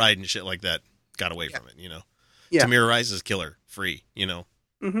rough ride and shit like that got away from it. Yeah. Tamir Rice's killer free.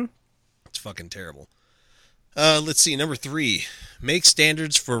 Mm-hmm. It's fucking terrible. Let's see. Number 3, make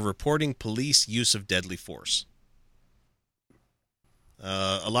standards for reporting police use of deadly force.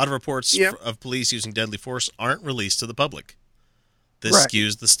 A lot of reports of police using deadly force aren't released to the public. This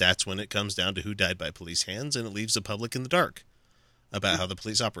skews the stats when it comes down to who died by police hands, and it leaves the public in the dark about how the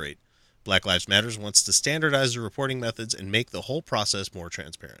police operate. Black Lives Matter wants to standardize the reporting methods and make the whole process more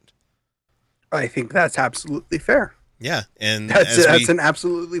transparent. I think that's absolutely fair. Yeah, and that's an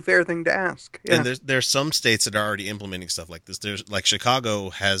absolutely fair thing to ask. Yeah. And there's some states that are already implementing stuff like this. There's Chicago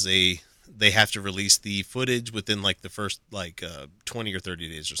has they have to release the footage within the first 20 or 30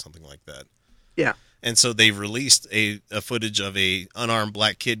 days or something like that. Yeah. And so they released a footage of a unarmed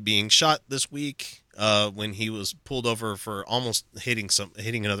black kid being shot this week when he was pulled over for almost hitting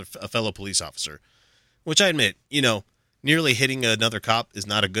a fellow police officer. Which I admit, nearly hitting another cop is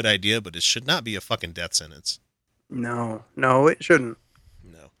not a good idea, but it should not be a fucking death sentence. No, it shouldn't.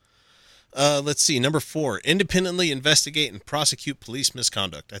 No. Let's see. Number 4, independently investigate and prosecute police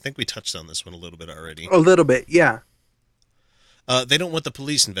misconduct. I think we touched on this one a little bit already. A little bit, yeah. They don't want the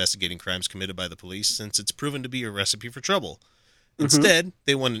police investigating crimes committed by the police since it's proven to be a recipe for trouble. Instead,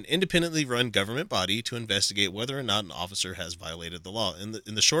 they want an independently run government body to investigate whether or not an officer has violated the law. In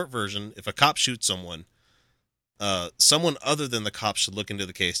the short version, if a cop shoots someone, someone other than the cop should look into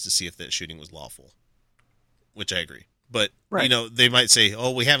the case to see if that shooting was lawful. Which I agree. But, they might say,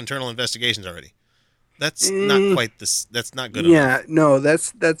 "Oh, we have internal investigations already." That's not quite this. That's not good enough. Yeah, no,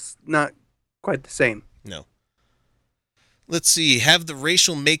 that's not quite the same. No. Let's see. Have the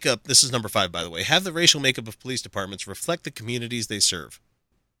racial makeup. This is number 5, by the way. Have the racial makeup of police departments reflect the communities they serve.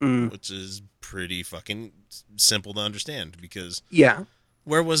 Which is pretty fucking simple to understand because. Yeah.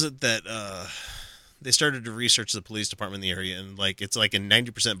 Where was it that they started to research the police department in the area, and it's a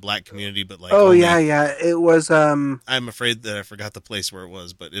 90% black community, but yeah, it was. I'm afraid that I forgot the place where it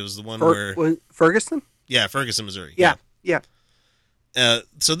was, but it was the one where Ferguson. Yeah, Ferguson, Missouri. Yeah.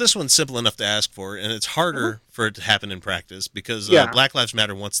 So this one's simple enough to ask for, and it's harder for it to happen in practice because Black Lives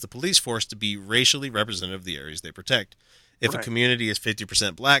Matter wants the police force to be racially representative of the areas they protect. If a community is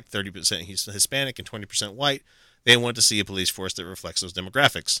 50% black, 30% Hispanic, and 20% white, they want to see a police force that reflects those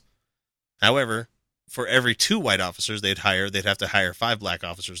demographics. However, for every 2 white officers they'd have to hire 5 black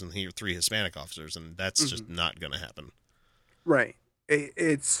officers and 3 Hispanic officers, and that's just not going to happen. Right.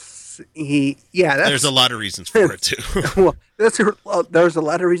 There's a lot of reasons for it too. Well, there's a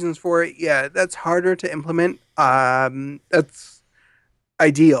lot of reasons for it. Yeah, that's harder to implement. That's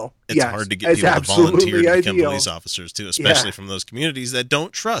ideal. It's hard to get people to volunteer to become police officers too, especially from those communities that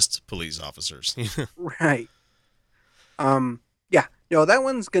don't trust police officers. Right. No, that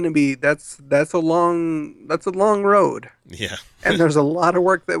one's going to be that's a long road. Yeah. And there's a lot of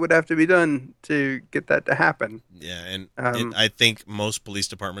work that would have to be done to get that to happen. Yeah, and I think most police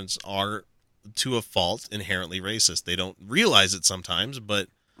departments are, to a fault, inherently racist. They don't realize it sometimes, but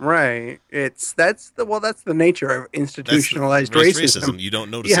right. That's the nature of institutionalized racism. You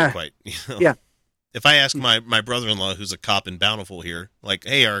don't notice it quite. Yeah. If I ask my brother-in-law, who's a cop in Bountiful here,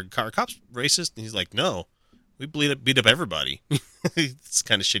 hey, are cops racist? And he's like, no. We beat up everybody. It's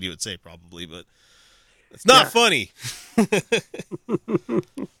kind of shit he would say, probably, but it's not funny.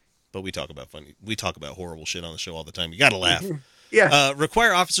 But we talk about horrible shit on the show all the time. You got to laugh. Yeah.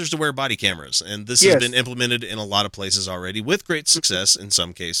 Require officers to wear body cameras, and this has been implemented in a lot of places already with great success in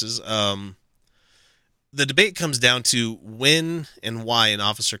some cases. The debate comes down to when and why an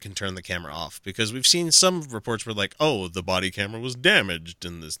officer can turn the camera off, because we've seen some reports where the body camera was damaged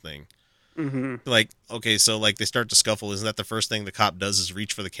in this thing. Mm-hmm. Okay, so they start to scuffle. Isn't that the first thing the cop does is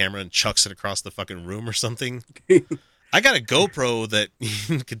reach for the camera and chucks it across the fucking room or something? I got a GoPro that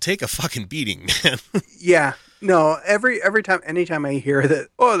could take a fucking beating, man. Yeah. No, anytime I hear that,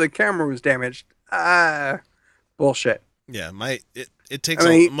 the camera was damaged, bullshit. Yeah, it takes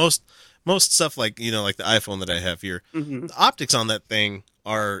most stuff like like the iPhone that I have here, Mhm. the optics on that thing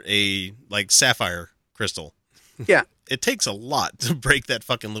are a like sapphire crystal. Yeah. It takes a lot to break that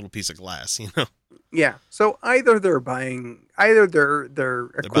fucking little piece of glass. Yeah. So either their They're buying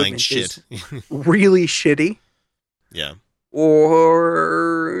equipment shit. is really shitty, Yeah.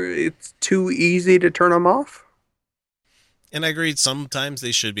 or it's too easy to turn them off. And I agree. Sometimes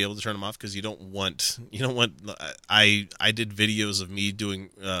they should be able to turn them off because you don't want. I did videos of me doing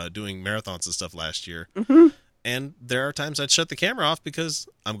marathons and stuff last year, Mm-hmm. and there are times I'd shut the camera off because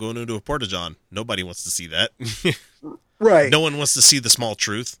I'm going into a porta john. Nobody wants to see that. Right. No one wants to see the small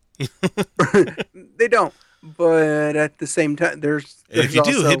truth. They don't. But at the same time, there's And if you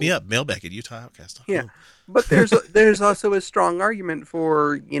do, also, hit me up. Mailback at UtahOutcast.com. Yeah. But there's also a strong argument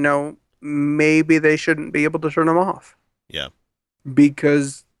for, maybe they shouldn't be able to turn them off. Yeah.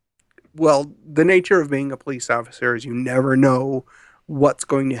 Because, well, the nature of being a police officer is you never know what's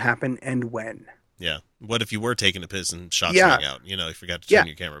going to happen and when. Yeah. What if you were taking a piss and shots Yeah. rang out? You forgot to turn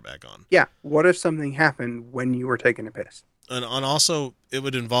your camera back on. Yeah. What if something happened when you were taking a piss? And also, it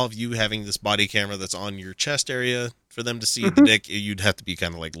would involve you having this body camera that's on your chest area for them to see the dick. You'd have to be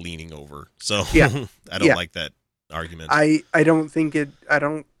kind of like leaning over. So Yeah. I don't Yeah. like that argument. I don't think it. I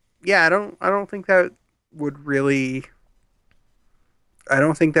don't think that would really. I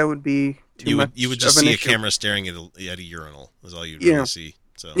don't think that would be too much. You would just of an see a issue. camera staring at a urinal. Is all you'd Yeah. really see.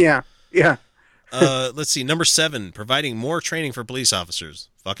 So Yeah. Yeah. let's see. Number 7, providing more training for police officers.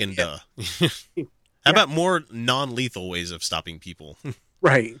 Fucking Yeah. duh. How about more non-lethal ways of stopping people?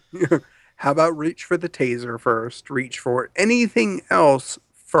 Right. How about reach for the taser first? Reach for anything else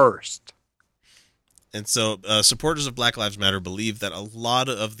first. And so, supporters of Black Lives Matter believe that a lot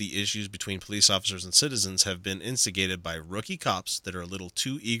of the issues between police officers and citizens have been instigated by rookie cops that are a little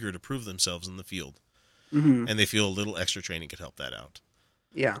too eager to prove themselves in the field, Mm-hmm. and they feel a little extra training could help that out.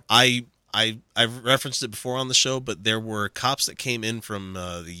 Yeah. I've referenced it before on the show, but there were cops that came in from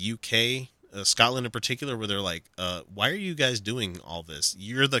the UK, Scotland in particular, where they're like, "Why are you guys doing all this?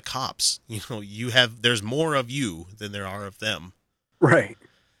 You're the cops. There's more of you than there are of them." Right.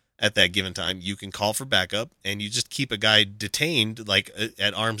 At that given time, you can call for backup, and you just keep a guy detained, like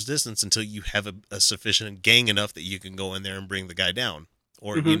at arm's distance, until you have a sufficient gang enough that you can go in there and bring the guy down.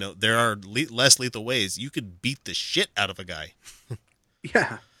 Or Mhm. there are less lethal ways. You could beat the shit out of a guy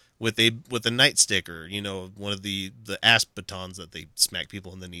Yeah. with a nightstick or one of the ass batons that they smack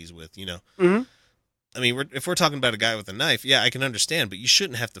people in the knees with. Mhm. I mean, if we're talking about a guy with a knife, yeah, I can understand, but you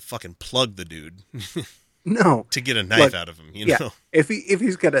shouldn't have to fucking plug the dude No. to get a knife Look, out of him. yeah. know. If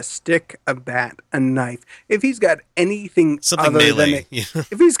he's got a stick, a bat, a knife, if he's got anything Something other melee. than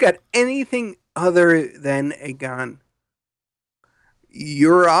if he's got anything other than a gun,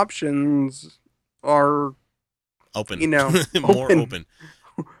 your options are Open. open. More open.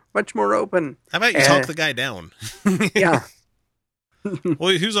 much more open. How about you talk the guy down? Yeah.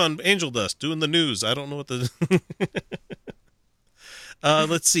 Well, who's on Angel Dust doing the news? I don't know what the.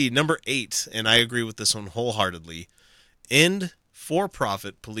 Let's see. Number 8, and I agree with this one wholeheartedly. End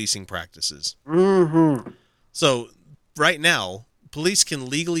for-profit policing practices. Mm-hmm. So, right now, police can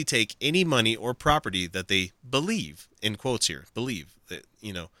legally take any money or property that they believe, in quotes here, believe that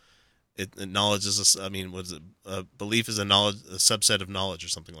knowledge is what is it? Belief is a subset of knowledge or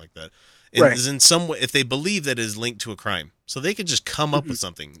something like that. It Right. is in some way, if they believe that it is linked to a crime. So they could just come up with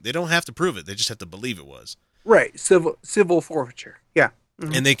something. They don't have to prove it. They just have to believe it was. Right. Civil forfeiture. Yeah.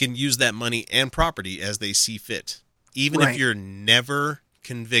 Mhm. And they can use that money and property as they see fit, even if Right. you're never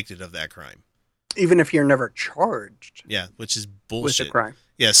convicted of that crime. Even if you're never charged Yeah, which is with bullshit. a crime.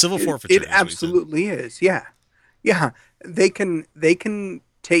 Yeah, civil It- forfeiture. It is what he said. absolutely is. Yeah. Yeah. They can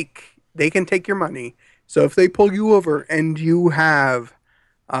take your money. So if they pull you over and you have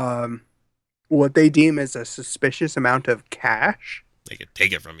what they deem as a suspicious amount of cash, They could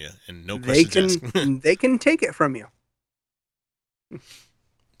take it from you and no they questions can asked. they can take it from you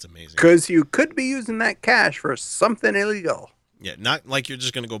It's amazing. because you could be using that cash for something illegal. Yeah, not like you're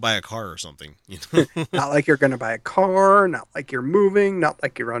just going to go buy a car or something. Not like you're going to buy a car, not like you're moving, not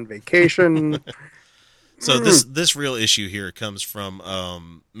like you're on vacation. So this real issue here comes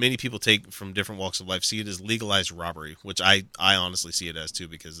from many people take from different walks of life see it as legalized robbery, which I honestly see it as too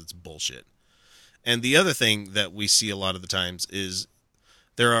because it's bullshit. And the other thing that we see a lot of the times is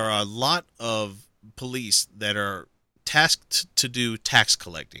there are a lot of police that are tasked to do tax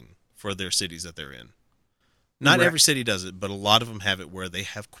collecting for their cities that they're in. Not Right. every city does it, but a lot of them have it where they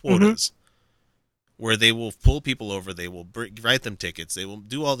have quotas. Where they will pull people over, they will write them tickets, they will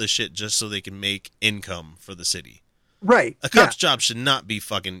do all this shit just so they can make income for the city. Right. A cop's job should not be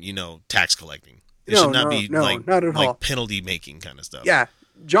fucking, tax collecting. It should not be no, like not at all. penalty making kind of stuff. Yeah.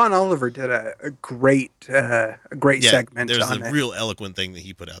 John Oliver did a great segment There's on a it. real eloquent thing that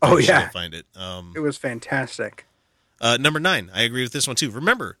he put out there. Oh, You should yeah. go find it. It was fantastic. Number 9, I agree with this one too.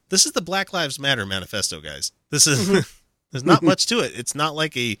 Remember, this is the Black Lives Matter manifesto, guys. This is there's not much to it. It's not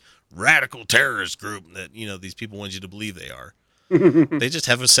like a radical terrorist group that these people want you to believe they are. They just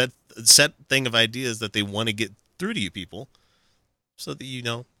have a set thing of ideas that they want to get through to you people, so that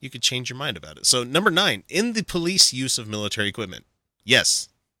you could change your mind about it. So number 9, in the police use of military equipment, yes,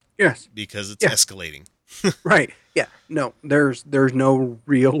 because it's escalating. Right. Yeah. No, there's no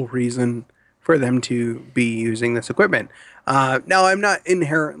real reason for them to be using this equipment. Now, I'm not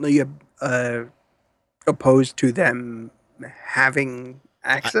inherently opposed to them having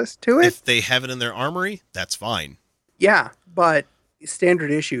access to it. If they have it in their armory, that's fine. Yeah, but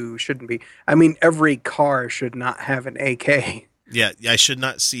standard issue shouldn't be. I mean, every car should not have an AK. Yeah, I should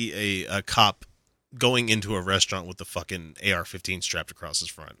not see a cop going into a restaurant with the fucking AR-15 strapped across his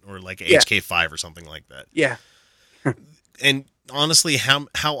front, or like a HK5 or something like that. Yeah. And honestly, how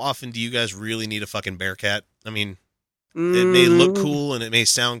often do you guys really need a fucking Bearcat? I mean, it may look cool and it may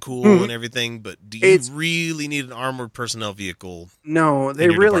sound cool and everything, but do you really need an armored personnel vehicle? No, they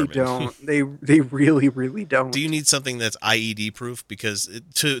really don't. They really, really don't. Do you need something that's IED proof? Because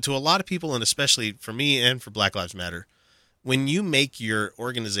to a lot of people, and especially for me and for Black Lives Matter, when you make your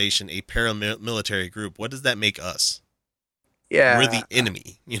organization a paramilitary group, what does that make us? Yeah. We're the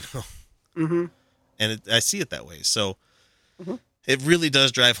enemy, Mm-hmm. And I see it that way. So it really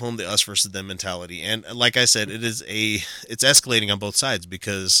does drive home the us versus them mentality. And like I said, it's escalating on both sides,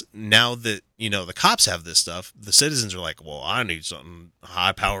 because now that, the cops have this stuff, the citizens are like, well, I need something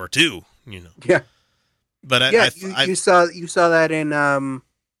high power too, Yeah. But you saw that in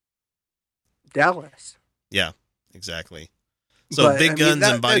Dallas. Yeah, exactly. So big guns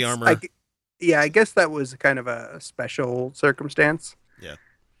and body armor. I guess that was kind of a special circumstance. Yeah.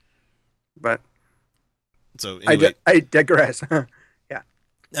 But so anyway, I digress. Yeah.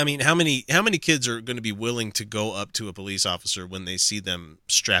 I mean, how many kids are going to be willing to go up to a police officer when they see them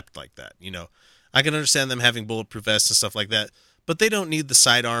strapped like that? I can understand them having bulletproof vests and stuff like that, but they don't need the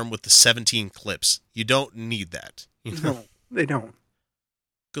sidearm with the 17 clips. You don't need that. No, they don't.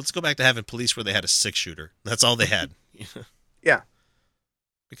 Let's go back to having police where they had a 6-shooter. That's all they had. Yeah.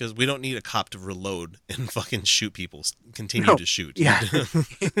 Because we don't need a cop to reload and fucking shoot people. Continue to shoot. Yeah.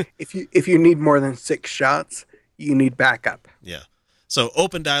 If you need more than 6 shots, you need backup. Yeah. So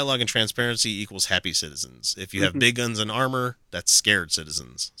open dialogue and transparency equals happy citizens. If you have big guns and armor, that's scared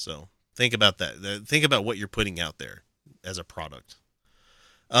citizens. So think about that. Think about what you're putting out there as a product.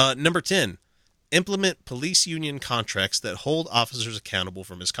 Number 10, implement police union contracts that hold officers accountable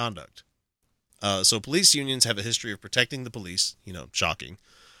for misconduct. So police unions have a history of protecting the police, shocking.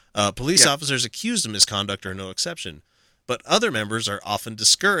 Police officers accused of misconduct are no exception, but other members are often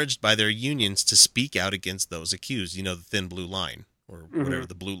discouraged by their unions to speak out against those accused, the thin blue line, or whatever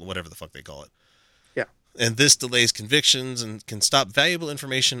the fuck they call it. Yeah. And this delays convictions and can stop valuable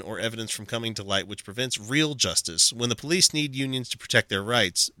information or evidence from coming to light, which prevents real justice. When the police need unions to protect their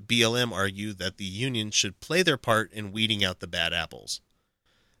rights, BLM argue that the unions should play their part in weeding out the bad apples.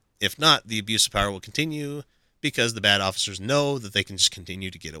 If not, the abuse of power will continue because the bad officers know that they can just continue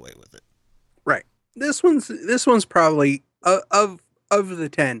to get away with it. Right. This one's probably of the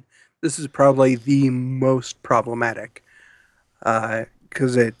 10. This is probably the most problematic,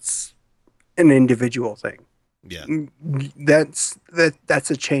 because it's an individual thing. Yeah. That's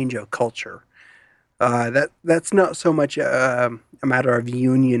a change of culture. That's not so much a matter of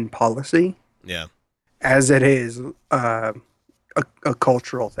union policy. Yeah. As it is a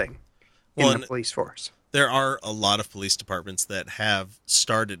cultural thing in the police force. There are a lot of police departments that have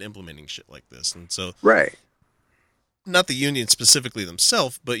started implementing shit like this. And so, right. Not the union specifically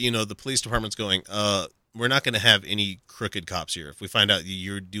themselves, but, the police department's going, we're not going to have any crooked cops here. If we find out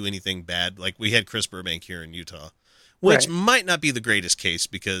you do anything bad, like we had Chris Burbank here in Utah, which might not be the greatest case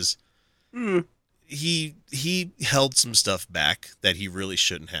because he held some stuff back that he really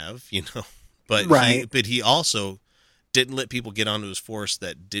shouldn't have, but he also didn't let people get onto his force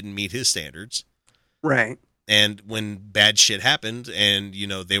that didn't meet his standards. Right. And when bad shit happened and,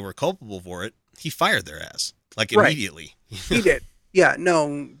 they were culpable for it, he fired their ass. Like immediately. He did. Yeah,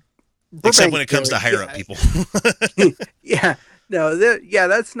 no. Except when it comes to higher up people. Yeah. No,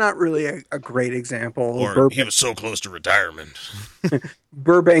 that's not really a great example. Or he was so close to retirement.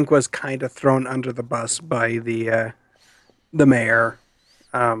 Burbank was kind of thrown under the bus by the mayor.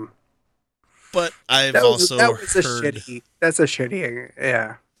 But I've that's also heard... That's a shitty,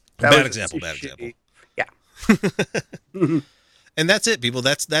 yeah. Bad example. Yeah. And that's it, people.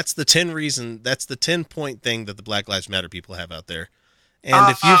 That's the 10 point thing that the Black Lives Matter people have out there.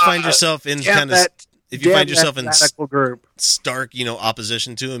 And if you find yourself in if you find yourself in radical group, stark,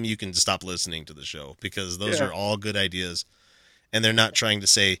 opposition to him, you can stop listening to the show, because those are all good ideas, and they're not trying to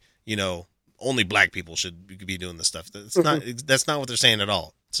say, only black people should be doing this stuff. That's not what they're saying at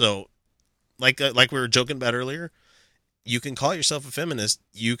all. So, like we were joking about earlier, you can call yourself a feminist.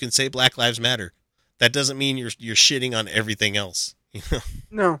 You can say Black Lives Matter. That doesn't mean you're shitting on everything else.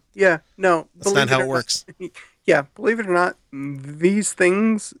 No. That's not how it works. Yeah, believe it or not, these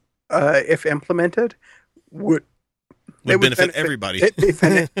things, if implemented, would benefit everybody. They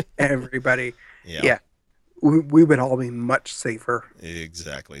benefit everybody. Yeah. We would all be much safer.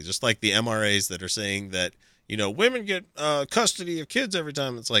 Exactly. Just like the MRAs that are saying that, women get custody of kids every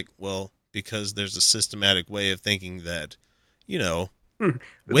time. It's like, well, because there's a systematic way of thinking that,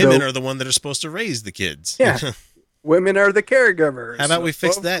 women are the one that are supposed to raise the kids. Yeah. Women are the caregivers. How about we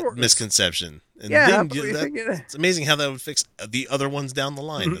fix that misconception? And then it's amazing how that would fix the other ones down the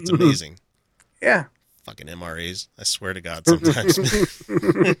line. That's amazing. Yeah. Fucking MRAs. I swear to God sometimes.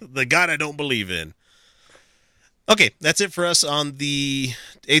 The God I don't believe in. Okay, that's it for us on the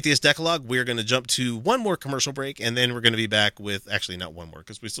Atheist Decalogue. We're going to jump to one more commercial break, and then we're going to be back with, actually not one more,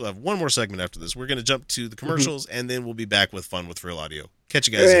 because we still have one more segment after this. We're going to jump to the commercials, and then we'll be back with Fun with Real Audio. Catch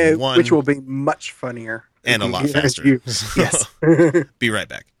you guys in one. Which will be much funnier. And a lot faster. Yes. Be right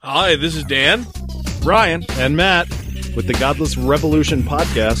back. Hi, this is Dan, Brian, and Matt with the Godless Revolution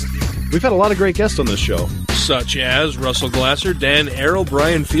podcast. We've had a lot of great guests on this show. such as Russell Glasser, Dan Arrow,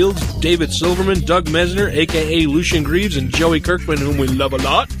 Brian Fields, David Silverman, Doug Mesner, a.k.a. Lucian Greaves, and Joey Kirkman, whom we love a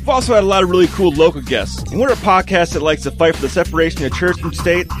lot. We've also had a lot of really cool local guests. And we're a podcast that likes to fight for the separation of church and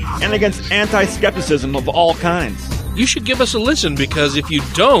state and against anti-skepticism of all kinds. You should give us a listen, because if you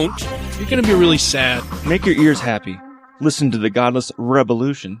don't, you're going to be really sad. Make your ears happy. Listen to the Godless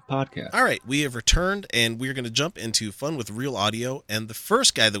Revolution podcast. All right, we have returned, and we're going to jump into Fun with Real Audio. And the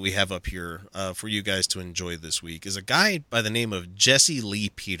first guy that we have up here for you guys to enjoy this week is a guy by the name of Jesse Lee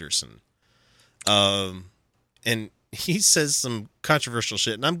Peterson. And he says some controversial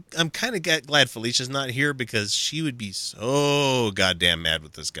shit, and I'm kind of glad Felicia's not here, because she would be so goddamn mad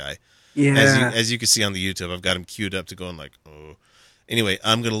with this guy. Yeah. As you can see on the YouTube, I've got him queued up to going like, oh. Anyway,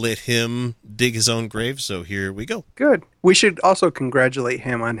 I'm going to let him dig his own grave, so here we go. Good. We should also congratulate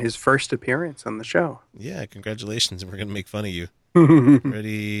him on his first appearance on the show. Yeah, congratulations, and we're going to make fun of you.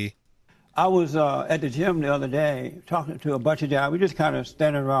 Ready? I was at the gym the other day talking to a bunch of guys. We just kind of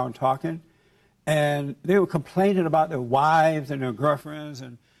standing around talking, and they were complaining about their wives and their girlfriends,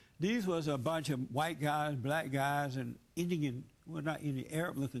 and these was a bunch of white guys, black guys, and Indian, well, not Indian,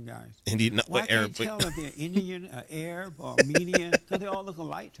 Arab-looking guys. Indian, not well, I Arab. can't tell if they're Indian, Arab, or Armenian, because they all look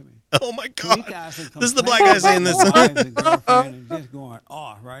alike to me. Oh, my God. This is the black guy saying this. And girlfriend and just going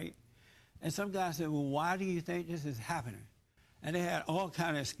off, right? And some guy said, well, why do you think this is happening? And they had all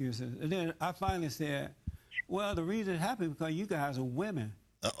kind of excuses. And then I finally said, well, the reason it happened is because you guys are women.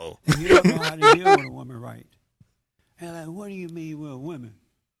 Uh-oh. And you don't know how to deal with a woman right. And like, what do you mean we're women?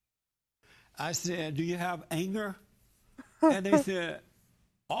 I said, do you have anger? And they said,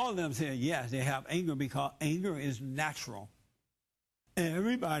 all of them said, yes, they have anger, because anger is natural.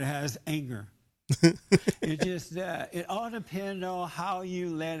 Everybody has anger. It's just that it all depends on how you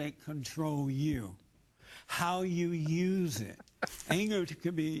let it control you, how you use it. Anger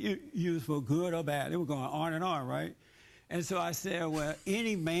can be used for good or bad. They were going on and on, right? And so I said, well,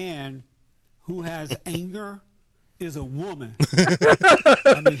 any man who has anger is a woman.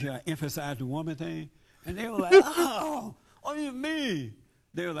 I mean, I emphasize the woman thing. And they were like, oh, what do you mean?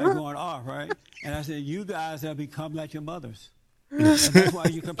 They were like going off, right? And I said, you guys have become like your mothers. And that's why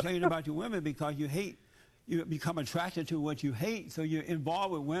you complain about your women, because you hate, you become attracted to what you hate. So you're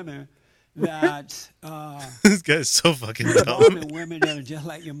involved with women that this guy's so fucking dumb. involved with women that are just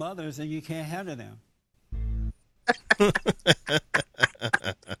like your mothers, and you can't handle them. Let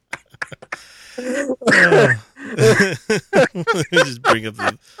me just bring up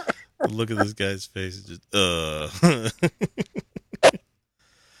the look at this guy's face. Just oh,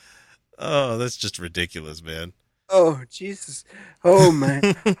 that's just ridiculous, man. Oh, Jesus. Oh,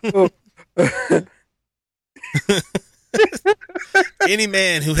 man. Oh. Any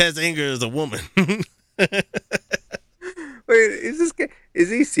man who has anger is a woman. Wait, is this guy, is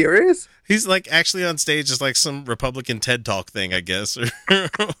he serious? He's like actually on stage as like some Republican TED Talk thing, I guess, or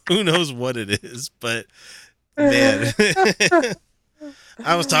who knows what it is. But man,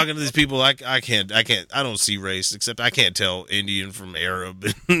 I was talking to these people. I don't see race, except I can't tell Indian from Arab.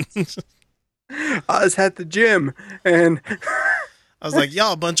 I was at the gym, and I was like,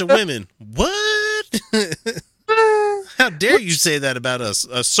 y'all a bunch of women. What? How dare you say that about us?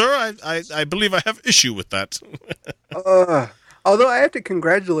 Sir, I believe I have issue with that. Although I have to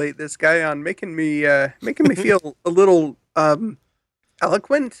congratulate this guy on making me feel a little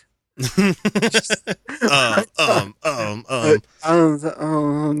eloquent. I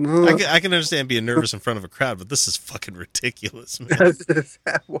No. can understand being nervous in front of a crowd, but this is fucking ridiculous, man.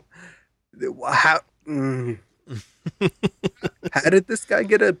 How, how did this guy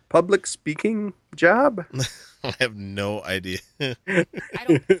get a public speaking job? I have no idea. I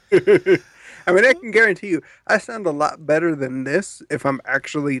mean, I can guarantee you, I sound a lot better than this if I'm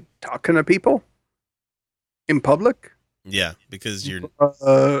actually talking to people in public. Yeah, because you're.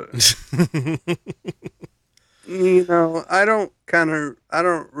 You know, I don't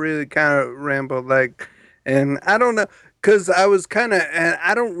really kind of ramble like, and I don't know, because I was kind of, and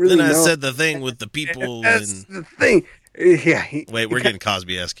I don't really Then I know. said the thing with the people. That's And... the thing. Yeah. Wait, we're getting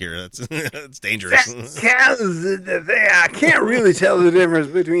Cosby-esque here. That's dangerous. I can't really tell the difference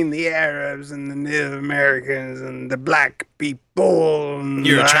between the Arabs and the Native Americans and the black people. And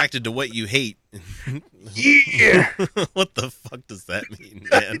You're attracted to what you hate. Yeah. What the fuck does that mean,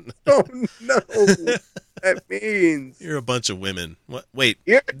 man? I don't know what that means. You're a bunch of women. What? Wait,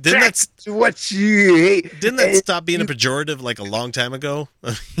 You're didn't that attracted to what you hate. didn't that And stop being a pejorative like a long time ago?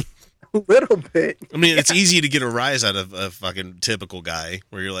 a little bit. I mean, it's easy to get a rise out of a fucking typical guy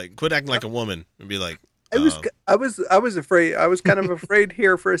where you're like, quit acting like a woman, and be like, I was afraid. I was kind of afraid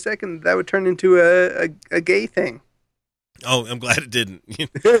here for a second that would turn into a gay thing. oh, I'm glad it didn't.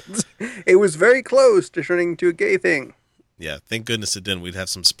 It was very close to turning into a gay thing. Yeah, thank goodness it didn't. We'd have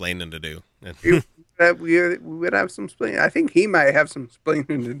some splaining to do. We would have some splaining. I think he might have some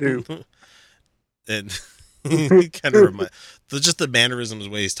splaining to do. And he kind of just the mannerisms, the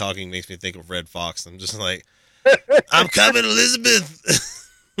way he's talking makes me think of Red Fox. I'm just like, I'm coming, Elizabeth.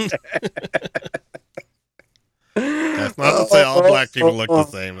 That's not to say all black people look the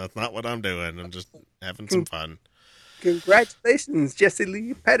same. That's not what I'm doing. I'm just having some fun. Congratulations, Jesse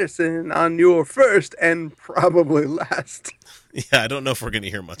Lee Peterson, on your first and probably last. Yeah, I don't know if we're going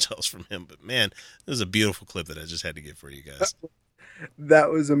to hear much else from him, but man, this is a beautiful clip that I just had to get for you guys. That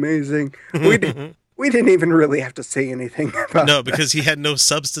was amazing. We didn't even really have to say anything about No, because he had no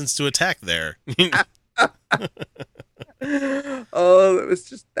substance to attack there. Oh,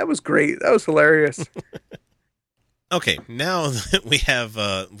 that was great. That was hilarious. Okay, now that we have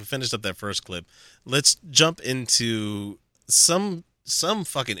we finished up that first clip, let's jump into some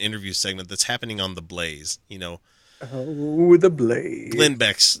fucking interview segment that's happening on The Blaze. You know, Oh, the Blaze. Glenn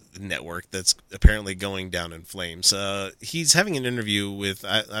Beck's network that's apparently going down in flames. He's having an interview with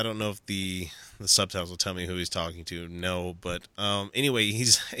I don't know if the subtitles will tell me who he's talking to. No, but anyway,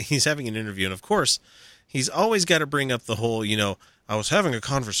 he's having an interview, and of course, he's always got to bring up the whole, you know, I was having a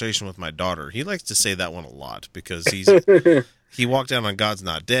conversation with my daughter. He likes to say that one a lot because he walked out on God's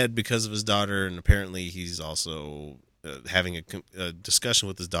Not Dead because of his daughter, and apparently he's also having a discussion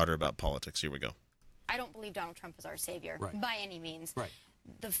with his daughter about politics. Here we go. I don't believe Donald Trump is our savior by any means. Right.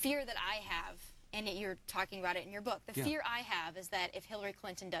 The fear that I have, and you're talking about it in your book, the fear I have is that if Hillary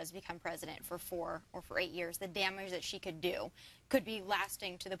Clinton does become president for 4 or for 8 years, the damage that she could do could be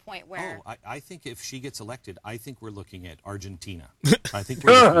lasting to the point where... Oh, I think if she gets elected, I think we're looking at Argentina. I think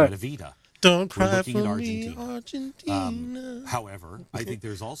we're looking at Evita. Don't We're cry looking for at me, Argentina. Argentina. However, I think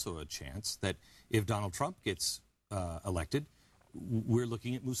there's also a chance that if Donald Trump gets elected, we're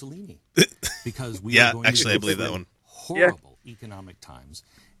looking at Mussolini. Because we are going actually, to I believe that one. horrible economic times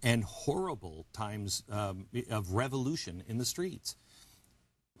and horrible times of revolution in the streets.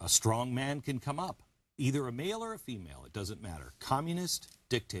 A strong man can come up, either a male or a female, it doesn't matter. Communist,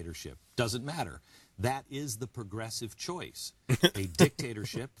 dictatorship, doesn't matter. That is the progressive choice. A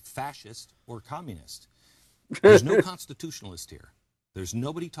dictatorship, fascist, or communist. There's no constitutionalist here. There's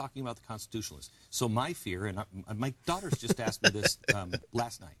nobody talking about the constitutionalists. So my fear, and my daughters just asked me this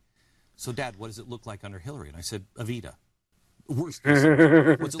last night. So, Dad, what does it look like under Hillary? And I said, Evita. Worst case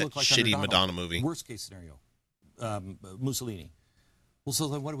scenario. What does it look like Shitty under Donald? Madonna movie. Worst case scenario. Mussolini. Well, so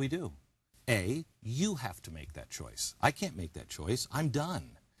then what do we do? A, you have to make that choice. I can't make that choice. I'm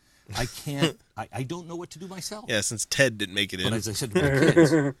done. I can't. I don't know what to do myself. Yeah, since Ted didn't make it in. But as I said to my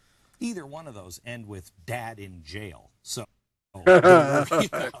kids, either one of those end with Dad in jail. So,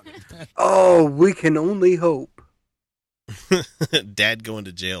 Oh, we can only hope. Dad going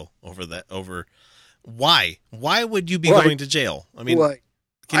to jail over why would you be Why? going to jail? I mean, Why?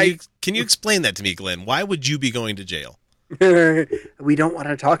 can you explain that to me, Glenn? Why would you be going to jail? We don't want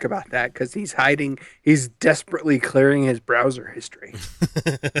to talk about that because he's hiding. He's desperately clearing his browser history.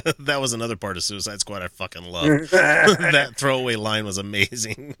 That was another part of Suicide Squad I fucking love. That throwaway line was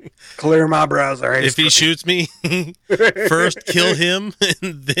amazing. Clear my browser history. If he shoots me, first kill him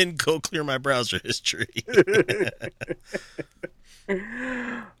and then go clear my browser history.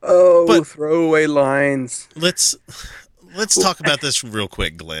 But throwaway lines. Let's talk about this real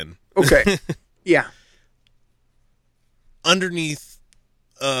quick, Glenn. Okay. Yeah. Underneath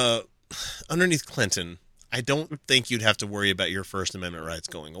Clinton, I don't think you'd have to worry about your First Amendment rights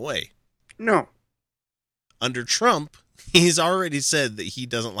going away. No. Under Trump, he's already said that he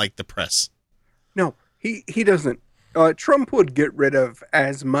doesn't like the press. No, he doesn't. Trump would get rid of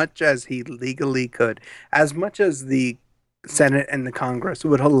as much as he legally could, as much as the Senate and the Congress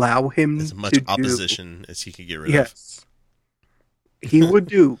would allow him as much to opposition as he could get rid of. Yes. He would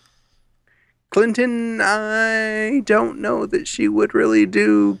do. Clinton, I don't know that she would really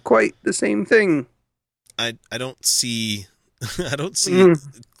do quite the same thing. I don't see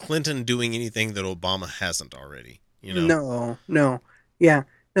Clinton doing anything that Obama hasn't already. You know? No. Yeah,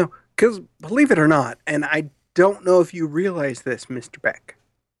 no. Because believe it or not, and I don't know if you realize this, Mr. Beck,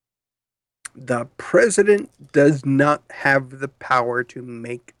 the president does not have the power to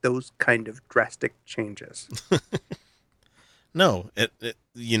make those kind of drastic changes. No,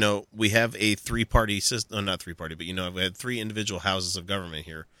 we have a three-party system. Not three-party, but we had three individual houses of government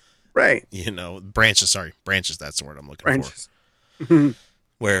here. Right. Branches. That's the word I'm looking for.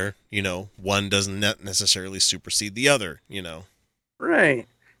 Where one doesn't necessarily supersede the other. Right.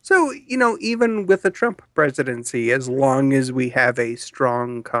 So even with the Trump presidency, as long as we have a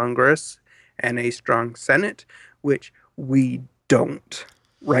strong Congress and a strong Senate, which we don't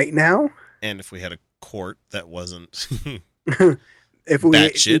right now, and if we had a court that wasn't. If we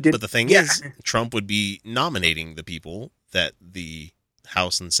did, but the thing is, Trump would be nominating the people that the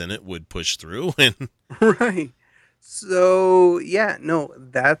House and Senate would push through, and right. So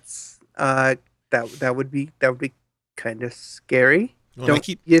that's that would be kind of scary. Well, Don't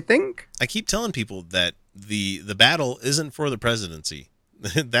you think? I keep telling people that the battle isn't for the presidency.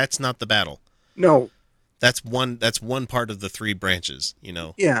 That's not the battle. No, that's one part of the three branches.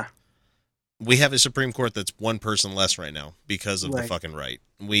 Yeah. We have a Supreme Court that's one person less right now because of the fucking right.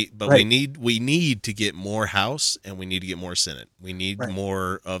 We need to get more House and we need to get more Senate. We need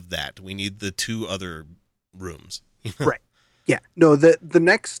more of that. We need the two other rooms. Right. Yeah. No, the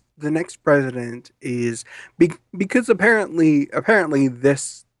next president is because apparently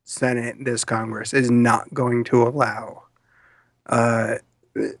this Senate, this Congress is not going to allow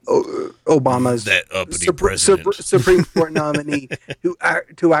Obama's that uppity president. Supreme Court nominee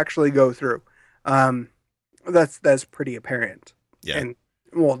to actually go through. That's pretty apparent. Yeah. And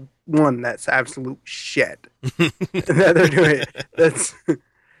one, that's absolute shit that they're doing. That's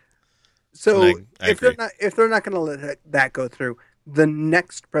so. I if they're not going to let that go through, the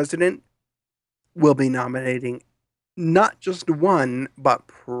next president will be nominating not just one, but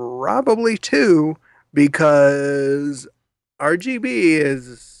probably two, because RGB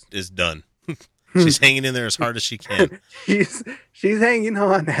is done. She's hanging in there as hard as she can. she's hanging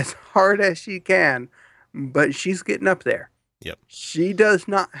on as hard as she can, but she's getting up there. Yep. She does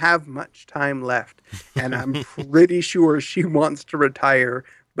not have much time left, and I'm pretty sure she wants to retire,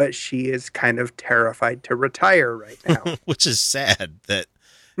 but she is kind of terrified to retire right now. Which is sad that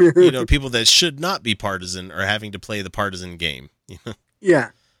people that should not be partisan are having to play the partisan game.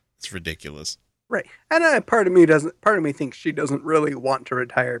 Yeah. It's ridiculous. Right. And part of me thinks she doesn't really want to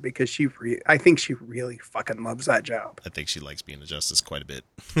retire because I think she really fucking loves that job. I think she likes being a justice quite a bit.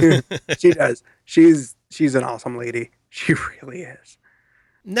 She does. She's an awesome lady. She really is.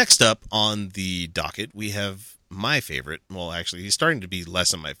 Next up on the docket, we have my favorite. Well, actually, he's starting to be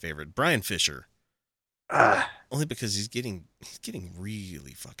less of my favorite, Brian Fisher. Only because he's getting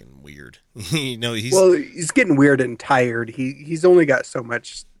really fucking weird. He's getting weird and tired. He's only got so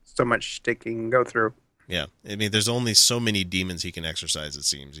much stick he can go through. Yeah, I mean, there's only so many demons he can exercise. It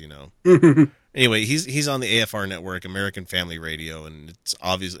seems, Anyway, he's on the AFR network, American Family Radio, and it's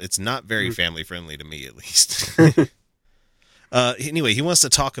obvious it's not very family friendly to me, at least. Anyway, he wants to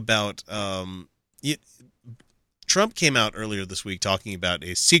talk about. Trump came out earlier this week talking about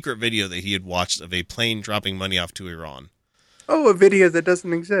a secret video that he had watched of a plane dropping money off to Iran. Oh, a video that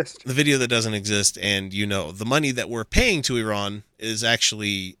doesn't exist. The video that doesn't exist, and the money that we're paying to Iran is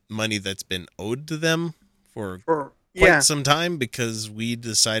actually money that's been owed to them for quite some time, because we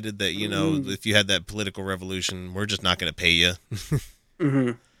decided that, if you had that political revolution, we're just not going to pay you.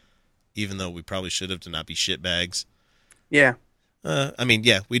 Mm-hmm. Even though we probably should have, to not be shitbags. Yeah.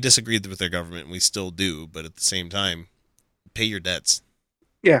 We disagreed with their government, and we still do, but at the same time, pay your debts.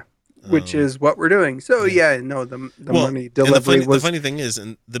 Yeah, which is what we're doing. So the money delivery was. The funny thing is,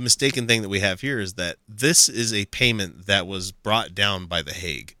 and the mistaken thing that we have here is that this is a payment that was brought down by the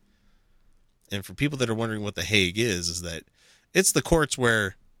Hague. And for people that are wondering what the Hague is that it's the courts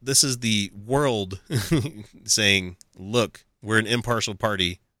where this is the world saying, look, we're an impartial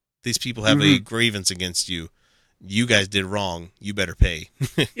party. These people have a grievance against you. You guys did wrong. You better pay.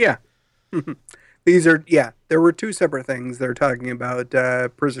 Yeah. These are, there were two separate things. They're talking about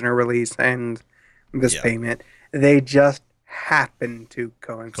prisoner release and this payment. They just happen to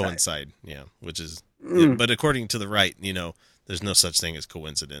coincide. Yeah. Which is, but according to the right, there's no such thing as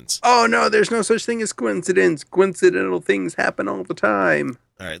coincidence. Oh, no, there's no such thing as coincidence. Coincidental things happen all the time.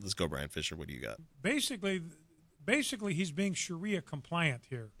 All right, let's go, Brian Fisher. What do you got? Basically, he's being Sharia compliant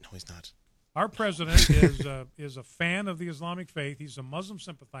here. No, he's not. Our president is a fan of the Islamic faith. He's a Muslim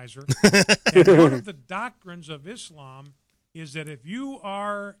sympathizer. And one of the doctrines of Islam is that if you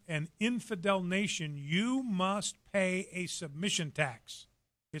are an infidel nation, you must pay a submission tax.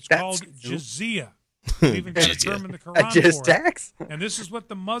 It's called jizya. They even got a term in the Quran for tax? it. And this is what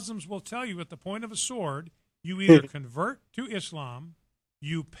the Muslims will tell you at the point of a sword. You either convert to Islam,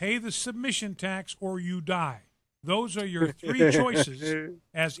 you pay the submission tax, or you die. Those are your three choices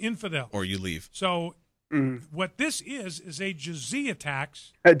as infidel. Or you leave. So what this is a jizya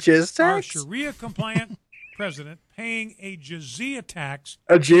tax. A jizz tax? Our Sharia-compliant president paying a jizya tax,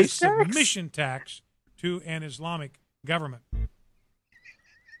 a jizz tax? Submission tax to an Islamic government.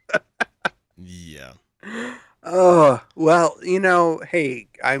 Yeah. Oh, well, hey,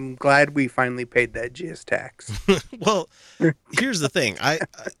 I'm glad we finally paid that jizz tax. Well, here's the thing.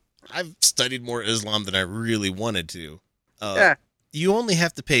 I've studied more Islam than I really wanted to. You only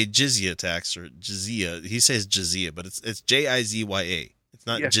have to pay jizya tax or jizya. He says jizya, but it's Jizya. It's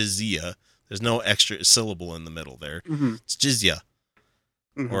not jizya. There's no extra syllable in the middle there. It's jizya,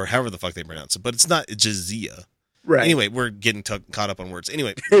 or however the fuck they pronounce it. But it's not jizya. Right. Anyway, we're getting caught up on words.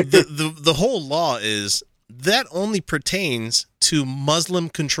 Anyway, the whole law is that only pertains to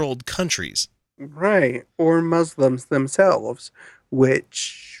Muslim-controlled countries. Right, or Muslims themselves,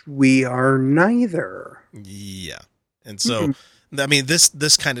 which we are neither. Yeah. And so, I mean,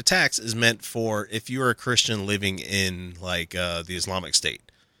 this kind of tax is meant for if you're a Christian living in, like, the Islamic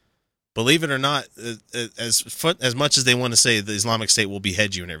State. Believe it or not, as much as they want to say the Islamic State will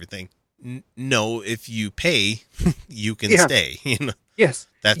behead you and everything, no, if you pay, you can stay. Yes.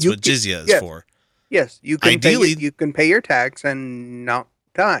 That's what jizya is for. Yes, you can ideally you can pay your tax and not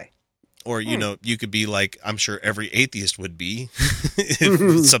die. Or, you could be like, I'm sure every atheist would be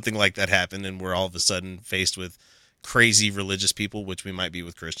if something like that happened and we're all of a sudden faced with crazy religious people, which we might be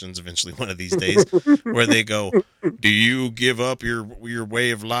with Christians eventually one of these days, where they go, do you give up your way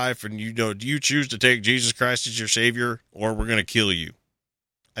of life and do you choose to take Jesus Christ as your savior or we're going to kill you?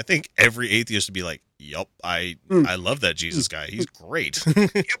 I think every atheist would be like, yup, I love that Jesus guy. He's great.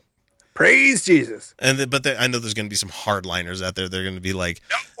 Yep. Praise Jesus. But I know there's going to be some hardliners out there. They're going to be like,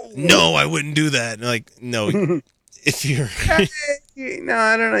 no, I wouldn't do that. And like, no, if you're... No,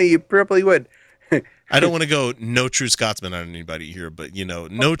 I don't know. You probably would. I don't want to go no true Scotsman on anybody here, but,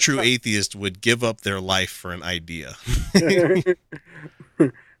 no true atheist would give up their life for an idea.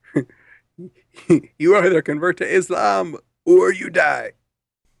 You either convert to Islam or you die.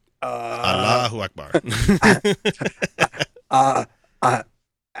 Allahu Akbar.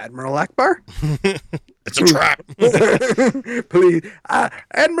 Admiral Akbar? It's a trap. Please.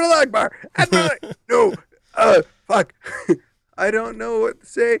 Admiral Akbar. No. Fuck. I don't know what to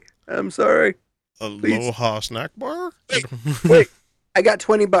say. I'm sorry. Aloha snack bar? Wait. I got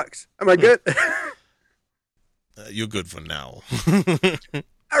 $20. Am I good? You're good for now.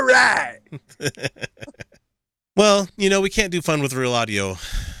 All right. Well, we can't do Fun with Real Audio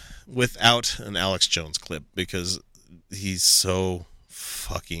without an Alex Jones clip because he's so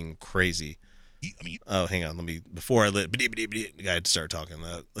fucking crazy. Oh, hang on. Before I had to start talking.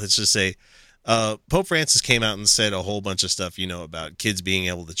 Let's just say Pope Francis came out and said a whole bunch of stuff, about kids being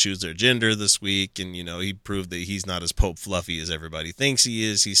able to choose their gender this week. And, he proved that he's not as Pope fluffy as everybody thinks he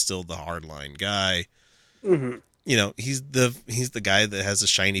is. He's still the hardline guy. Mm-hmm. He's the guy that has a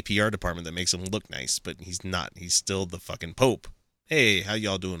shiny PR department that makes him look nice, but he's not. He's still the fucking Pope. Hey, how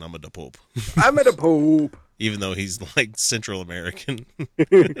y'all doing? I'm the Pope. I'm the Pope. Even though he's like Central American.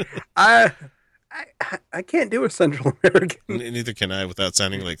 I can't do a Central American. Neither can I without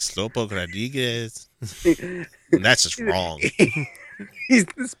sounding like Slowpoke Rodriguez. And that's just wrong. He's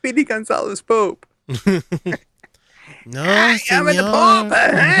the Speedy Gonzalez Pope. No, I'm the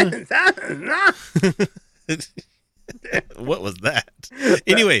Pope. What was that?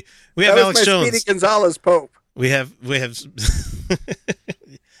 Anyway, we have Alex Jones. Speedy Gonzalez Pope. We have.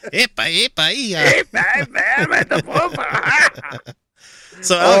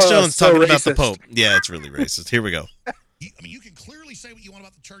 So Alex Jones talking about the Pope. Yeah, it's really racist. Here we go. I mean, you can clearly say what you want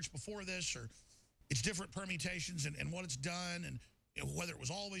about the church before this, or its different permutations and what it's done, and whether it was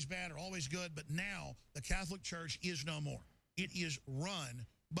always bad or always good. But now the Catholic Church is no more. It is run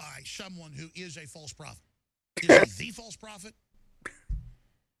by someone who is a false prophet. Is he the false prophet?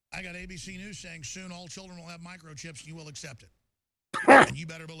 I got ABC News saying soon all children will have microchips and you will accept it. And you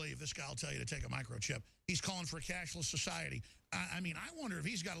better believe this guy will tell you to take a microchip. He's calling for a cashless society. I mean, I wonder if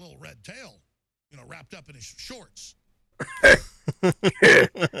he's got a little red tail, wrapped up in his shorts.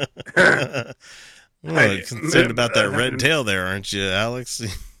 Concerned about that red tail there, aren't you, Alex?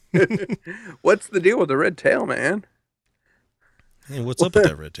 What's the deal with the red tail, man? Hey, what's up with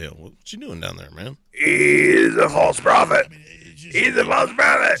that red tail? What you doing down there, man? He's a false prophet. He's a false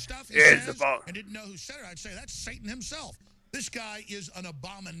prophet. He's a false. I didn't know who said it. I'd say that's Satan himself. This guy is an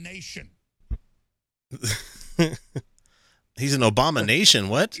abomination. He's an abomination.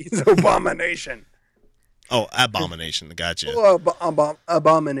 What? He's an abomination. Oh, abomination. Gotcha. Oh,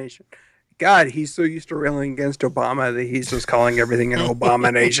 abomination. God, he's so used to railing against Obama that he's just calling everything an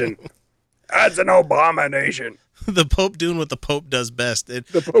abomination. That's an abomination. The Pope doing what the Pope does best.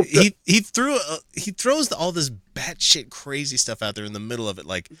 He throws all this batshit crazy stuff out there in the middle of it.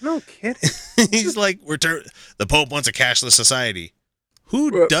 Like, no kidding. He's like, the Pope wants a cashless society.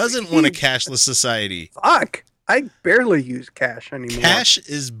 Who doesn't want a cashless society? Fuck. I barely use cash anymore. Cash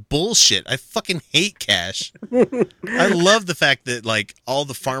is bullshit. I fucking hate cash. I love the fact that, like, all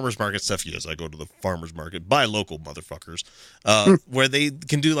the farmers market stuff, yes, I go to the farmers market, buy local, motherfuckers, where they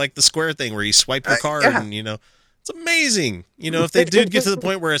can do, like, the square thing where you swipe your card and, it's amazing. If they did get to the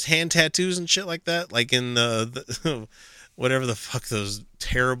point where it's hand tattoos and shit like that, like in the whatever the fuck those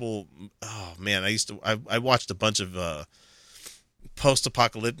terrible, oh, man, I watched a bunch of not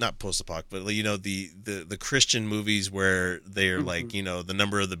post-apocalyptic, but the Christian movies where they're like, the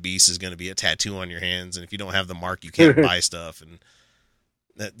number of the beast is going to be a tattoo on your hands, and if you don't have the mark, you can't buy stuff. And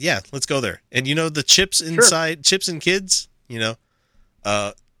let's go there. And the chips inside, chips and kids,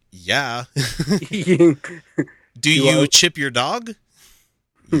 yeah. Do you chip your dog?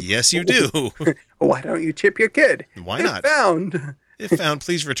 Yes, you do. Why don't you chip your kid? Why not? If found,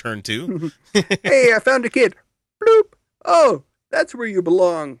 please return to. Hey, I found a kid. Bloop. Oh, that's where you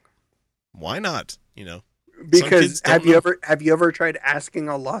belong. Why not? Because have you ever tried asking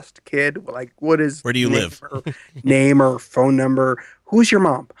a lost kid, like, what is where do you live? Name or phone number? Who's your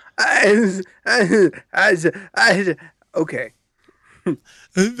mom? Okay.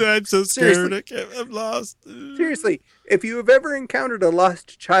 I'm so scared. I'm lost. Seriously, if you have ever encountered a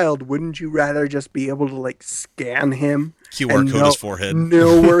lost child, wouldn't you rather just be able to, like, scan him? QR code his forehead.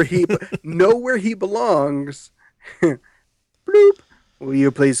 Know where he belongs. Bloop. Will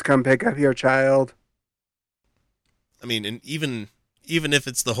you please come pick up your child? I mean, and even if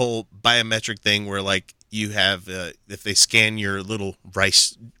it's the whole biometric thing where, like, you have, if they scan your little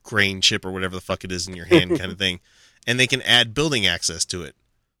rice grain chip or whatever the fuck it is in your hand kind of thing, and they can add building access to it.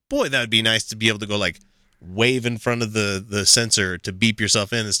 Boy, that would be nice to be able to go, like, wave in front of the sensor to beep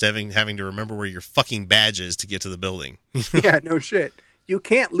yourself in instead of having to remember where your fucking badge is to get to the building. Yeah, no shit. You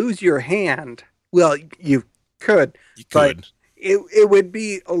can't lose your hand. Well, you could. But it would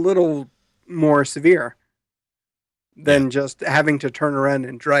be a little more severe than just having to turn around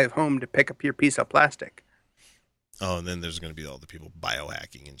and drive home to pick up your piece of plastic. Oh, and then there's going to be all the people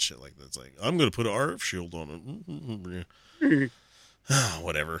biohacking and shit like that. It's like, I'm going to put an RF shield on it.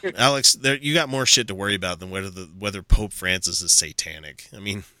 Whatever. Alex, you got more shit to worry about than whether Pope Francis is satanic. I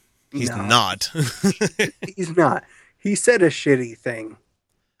mean, he's not. He's not. He said a shitty thing.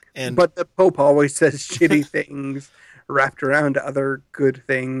 But the Pope always says shitty things wrapped around other good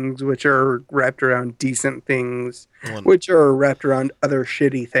things, which are wrapped around decent things, which are wrapped around other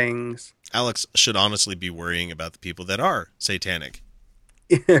shitty things. Alex should honestly be worrying about the people that are satanic.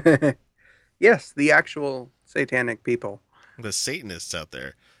 Yes, the actual satanic people. The Satanists out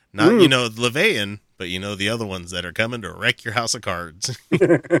there. Not, LaVeyan, but the other ones that are coming to wreck your house of cards.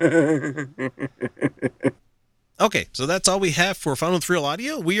 Okay, so that's all we have for Fun with Real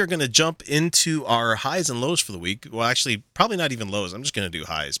Audio. We are going to jump into our highs and lows for the week. Well, actually, probably not even lows. I'm just going to do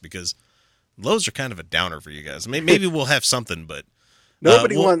highs because lows are kind of a downer for you guys. Maybe we'll have something, but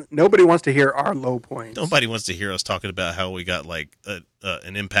nobody wants to hear our low points. Nobody wants to hear us talking about how we got like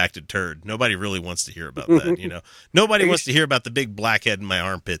an impacted turd. Nobody really wants to hear about that. Nobody wants to hear about the big blackhead in my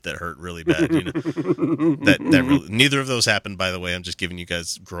armpit that hurt really bad. That really, neither of those happened, by the way. I'm just giving you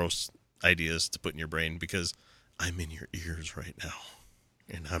guys gross ideas to put in your brain because I'm in your ears right now,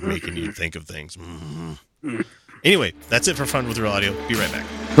 and I'm making you think of things. Anyway, that's it for Fun with Real Audio. Be right back.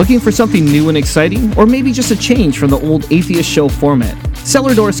 Looking for something new and exciting, or maybe just a change from the old Atheist Show format?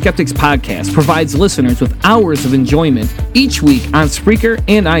 Cellar Door Skeptics Podcast provides listeners with hours of enjoyment each week on Spreaker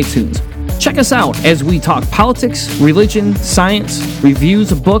and iTunes. Check us out as we talk politics, religion, science,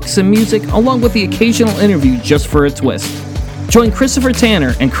 reviews of books and music, along with the occasional interview just for a twist. Join Christopher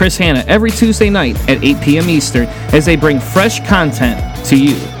Tanner and Chris Hanna every Tuesday night at 8 p.m. Eastern as they bring fresh content to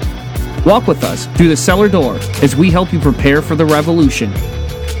you. Walk with us through the cellar door as we help you prepare for the revolution.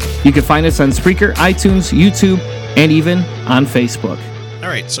 You can find us on Spreaker, iTunes, YouTube, and even on Facebook. All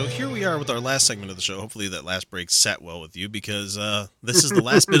right, so here we are with our last segment of the show. Hopefully that last break sat well with you, because this is the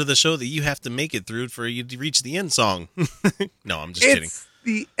last bit of the show that you have to make it through for you to reach the end song. No, I'm just kidding. It's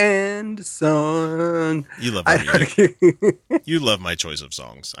the end song. You love my music. You love my choice of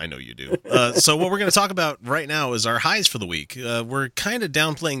songs. I know you do. So what we're going to talk about right now is our highs for the week. We're kind of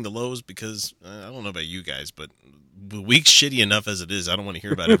downplaying the lows because I don't know about you guys, but the week's shitty enough as it is. I don't want to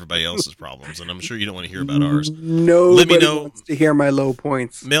hear about everybody else's problems, and I'm sure you don't want to hear about ours. Nobody Let me know. wants to hear my low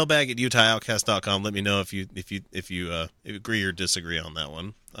points. Mailbag@UtahOutcast.com. Let me know if you agree or disagree on that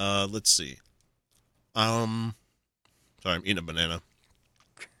one. Let's see. Sorry, I'm eating a banana.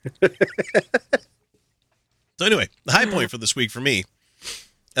 So anyway, the high point for this week for me,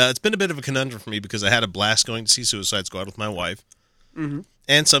 it's been a bit of a conundrum for me because I had a blast going to see Suicide Squad with my wife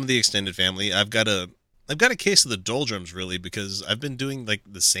and some of the extended family. I've got a case of the doldrums, really, because I've been doing like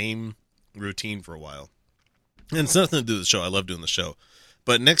the same routine for a while, and it's nothing to do with the show. I love doing the show,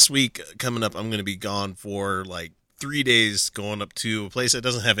 but next week coming up, I'm going to be gone for like 3 days, going up to a place that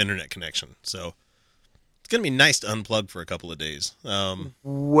doesn't have internet connection. So it's going to be nice to unplug for a couple of days.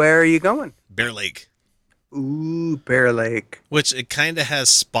 Where are you going? Bear Lake. Ooh, Bear Lake. Which it kind of has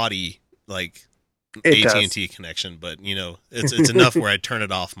spotty, like, It AT&T connection, but, you know, it's enough where I turn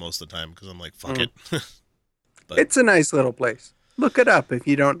it off most of the time because I'm like, fuck it. But it's a nice little place. Look it up if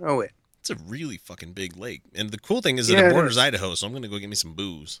you don't know it. it's a really fucking big lake. And the cool thing is that it borders Idaho, so I'm going to go get me some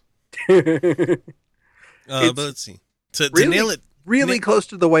booze. But let's see. To nail it. Really close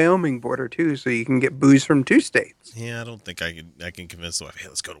to the Wyoming border, too, so you can get booze from 2 states. Yeah, I don't think I can convince the wife, hey,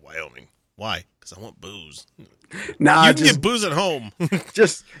 let's go to Wyoming. Why? Because I want booze. Nah, you can get booze at home.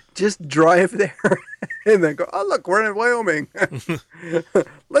 just drive there and then go, oh, look, we're in Wyoming.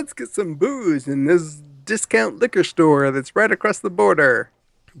 Let's get some booze in this discount liquor store that's right across the border.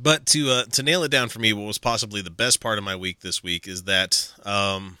 But to nail it down for me, what was possibly the best part of my week this week is that,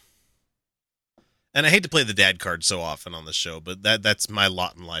 and I hate to play the dad card so often on this show, but that's my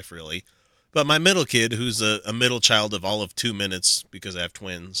lot in life, really. But my middle kid, who's a middle child of all of 2 minutes because I have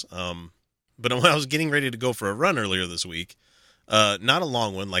twins, but when I was getting ready to go for a run earlier this week, not a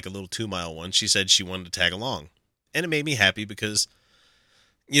long one, like a little 2-mile one, she said she wanted to tag along. And it made me happy because,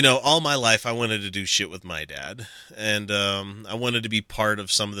 you know, all my life I wanted to do shit with my dad. And I wanted to be part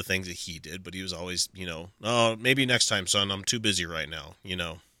of some of the things that he did, but he was always, you know, oh, maybe next time, son, I'm too busy right now, you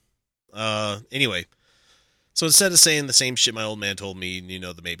know. Anyway, so instead of saying the same shit my old man told me, you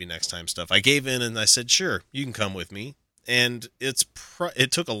know, the maybe next time stuff, I gave in and I said, sure, you can come with me. And it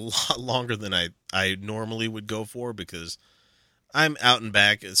took a lot longer than I normally would go for because I'm out and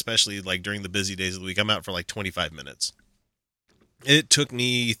back, especially like during the busy days of the week. I'm out for like 25 minutes. It took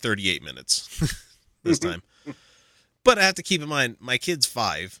me 38 minutes this time. But I have to keep in mind, my kid's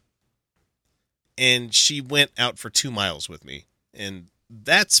 5 and she went out for 2 miles with me. And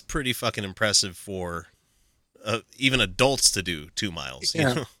that's pretty fucking impressive for even adults to do 2 miles. You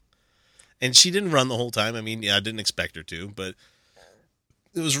know? And she didn't run the whole time. I mean, yeah, I didn't expect her to, but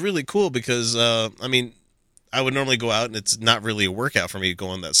it was really cool because, I mean, I would normally go out and it's not really a workout for me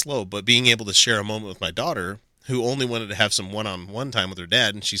going that slow, but being able to share a moment with my daughter who only wanted to have some one-on-one time with her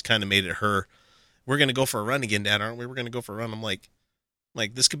dad, and she's kind of made it her, we're going to go for a run again, Dad, aren't we? We're going to go for a run. I'm like,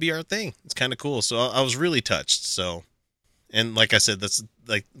 this could be our thing. It's kind of cool. So I was really touched. So, and like I said, that's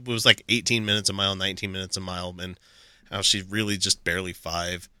like, it was like 18 minutes a mile, 19 minutes a mile, and how she's really just barely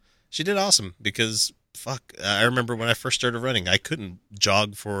 5. She did awesome because, fuck, I remember when I first started running, I couldn't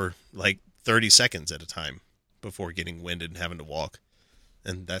jog for like 30 seconds at a time before getting winded and having to walk.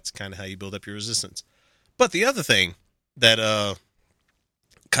 And that's kind of how you build up your resistance. But the other thing that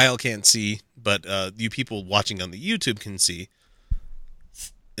Kyle can't see, but you people watching on the YouTube can see,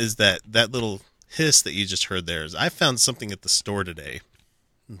 is that little hiss that you just heard there. Is I found something at the store today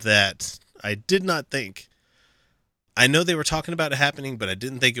that I did not think. I know they were talking about it happening, but I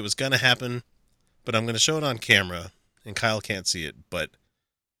didn't think it was going to happen. But I'm going to show it on camera, and Kyle can't see it. But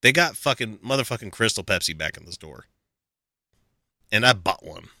they got motherfucking Crystal Pepsi back in the store. And I bought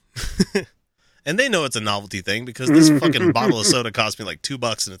one. And they know it's a novelty thing because this fucking bottle of soda cost me like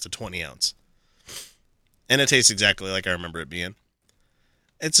 $2 and it's a 20 ounce. And it tastes exactly like I remember it being.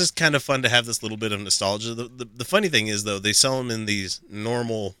 It's just kind of fun to have this little bit of nostalgia. The funny thing is, though, they sell them in these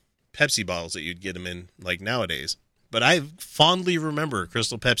normal Pepsi bottles that you'd get them in like nowadays. But I fondly remember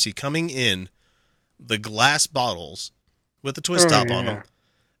Crystal Pepsi coming in the glass bottles with the twist top on them.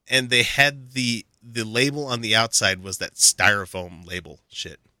 And they had the label on the outside was that styrofoam label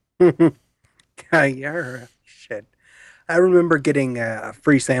shit. Yeah, shit. I remember getting a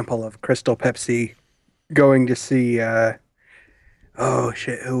free sample of Crystal Pepsi going to see, oh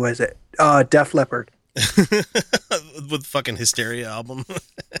shit, who was it? Def Leppard. With fucking Hysteria album.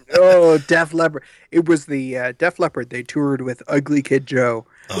 Oh, Def Leppard. It was the Def Leppard. They toured with Ugly Kid Joe.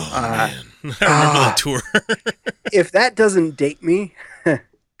 Oh, man. I remember the tour. If that doesn't date me,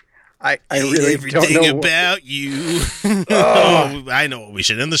 I really don't know. Everything about you. Oh, I know what we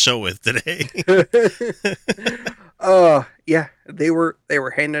should end the show with today. Yeah, they were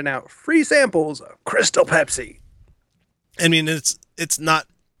handing out free samples of Crystal Pepsi. I mean, it's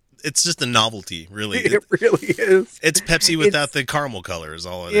just a novelty, really. It really is. It's Pepsi without the caramel color is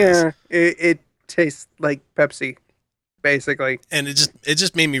all it is. Yeah, it tastes like Pepsi, basically. And it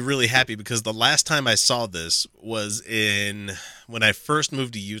just made me really happy because the last time I saw this was when I first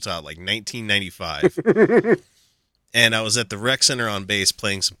moved to Utah, like 1995. And I was at the rec center on base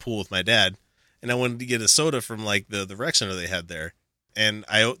playing some pool with my dad. And I wanted to get a soda from like the rec center they had there. And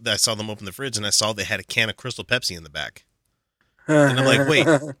I saw them open the fridge and I saw they had a can of Crystal Pepsi in the back. And I'm like, wait,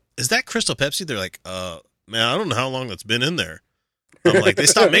 is that Crystal Pepsi? They're like, man, I don't know how long that's been in there. I'm like, they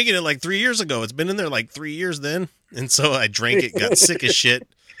stopped making it like 3 years ago. It's been in there like 3 years then. And so I drank it, got sick as shit.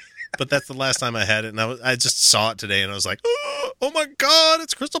 But that's the last time I had it. And I just saw it today and I was like, oh my God,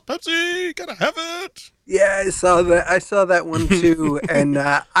 it's Crystal Pepsi. Gotta have it. Yeah, I saw that one too. And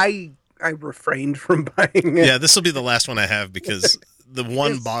I refrained from buying it. Yeah, this will be the last one I have because the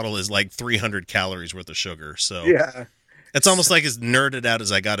one bottle is like 300 calories worth of sugar. So yeah. It's almost like as nerded out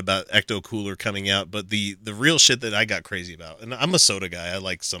as I got about Ecto Cooler coming out, but the real shit that I got crazy about, and I'm a soda guy, I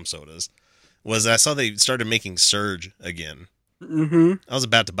like some sodas, was I saw they started making Surge again. Mm-hmm. I was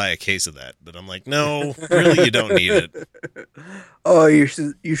about to buy a case of that, but I'm like, no, really, you don't need it. Oh, you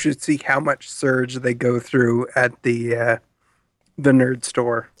should see how much Surge they go through at the nerd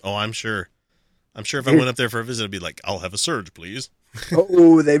store. Oh, I'm sure. I'm sure if I went up there for a visit, I'd be like, I'll have a Surge, please.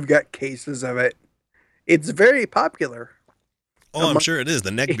 Oh, they've got cases of it. It's very popular. Oh, I'm sure it is. The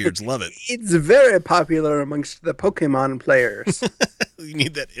neckbeards love it. It's very popular amongst the Pokemon players. You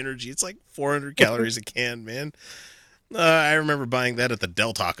need that energy. It's like 400 calories a can, man. I remember buying that at the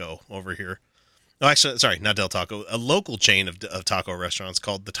Del Taco over here. Oh, actually, sorry, not Del Taco. A local chain of taco restaurants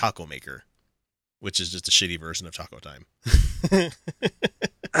called the Taco Maker, which is just a shitty version of Taco Time.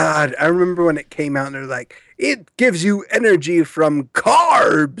 I remember when it came out and they're like, it gives you energy from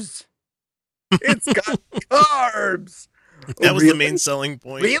carbs. It's got carbs. That was the main selling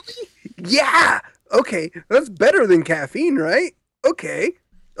point. Really? Yeah. Okay. That's better than caffeine, right? Okay.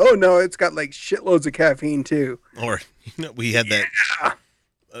 Oh, no, it's got like shitloads of caffeine too. Or, we had that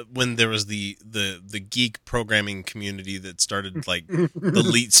when there was the geek programming community that started, like, the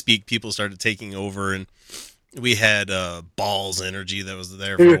Elite Speak people started taking over, and we had Balls Energy that was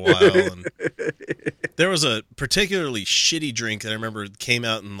there for a while. And there was a particularly shitty drink that I remember came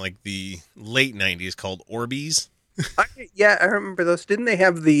out in, like, the late 90s called Orbeez. I remember those. Didn't they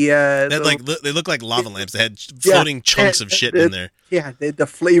have the... they look like lava lamps. They had floating chunks of shit in there. Yeah, they had the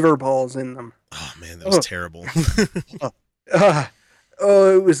flavor balls in them. Oh, man, that was terrible.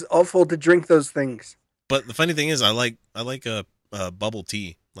 It was awful to drink those things. But the funny thing is, I like bubble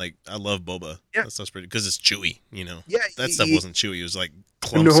tea. Like, I love boba. Yeah. That stuff's pretty... Because it's chewy, you know? Yeah. That stuff wasn't chewy. It was like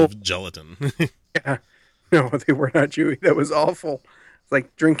clumps of gelatin. Yeah. No, they were not chewy. That was awful. It's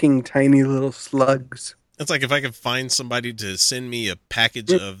like drinking tiny little slugs. It's like if I could find somebody to send me a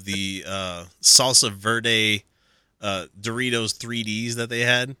package of the Salsa Verde Doritos 3Ds that they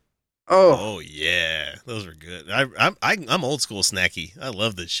had. Oh yeah, those are good. I'm old school snacky. I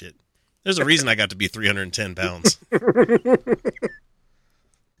love this shit. There's a reason I got to be 310 pounds. And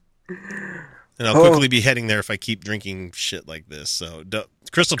I'll quickly be heading there if I keep drinking shit like this. So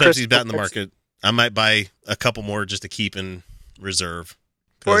Crystal Pepsi's back in the market. I might buy a couple more just to keep in reserve.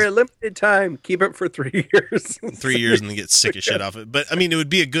 For a limited time, keep it for 3 years. 3 years and then get sick of shit off it. But I mean, it would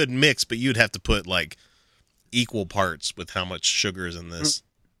be a good mix, but you'd have to put like equal parts with how much sugar is in this.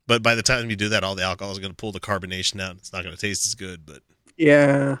 But by the time you do that, all the alcohol is going to pull the carbonation out. It's not going to taste as good, but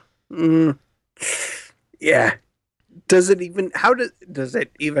yeah. Yeah. Does it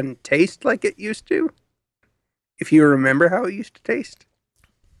even taste like it used to? If you remember how it used to taste?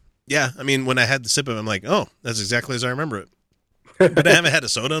 Yeah, I mean, when I had the sip of it, I'm like, oh, that's exactly as I remember it. But I haven't had a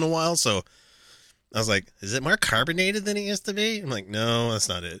soda in a while, so I was like, is it more carbonated than it used to be? I'm like, no, that's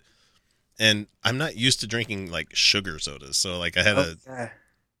not it. And I'm not used to drinking like sugar sodas. So like I had I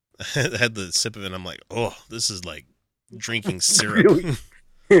had the sip of it and I'm like, oh, this is like drinking syrup. Really?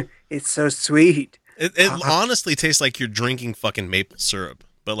 It's so sweet. It honestly tastes like you're drinking fucking maple syrup,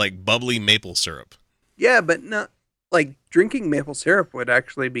 but like bubbly maple syrup. Yeah, but not like drinking maple syrup would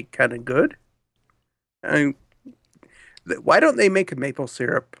actually be kind of good. Why don't they make a maple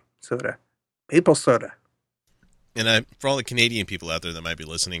syrup soda? Maple soda. And for all the Canadian people out there that might be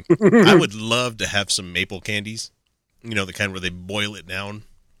listening, I would love to have some maple candies. You know, the kind where they boil it down.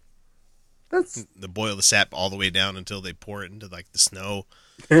 They boil the sap all the way down until they pour it into like the snow.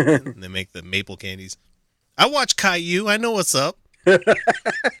 And they make the maple candies. I watch Caillou. I know what's up.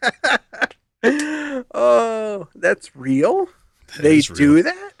 Oh, that's real? They do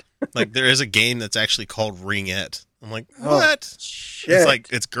that? Like there is a game that's actually called Ringette. I'm like, what? Shit. It's like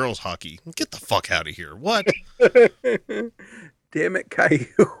it's girls hockey. Get the fuck out of here. What? Damn it, Caillou.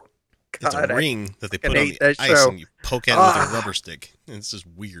 It's a ring that they put on hate the that ice show. and you poke at it with a rubber stick. And it's just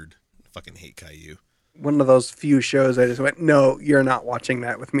weird. I fucking hate Caillou. One of those few shows I just went, no, you're not watching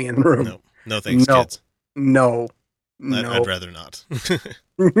that with me in the room. No thanks, kids. No. I'd rather not.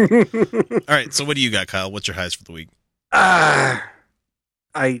 All right, so what do you got, Kyle? What's your highs for the week? I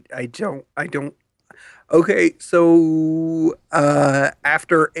don't. Okay, so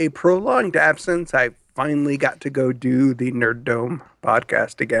after a prolonged absence, I finally got to go do the Nerd Dome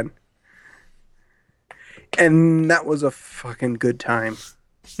podcast again. And that was a fucking good time.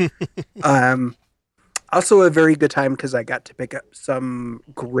 Also a very good time because I got to pick up some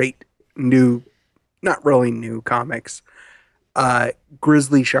great new, not really new comics.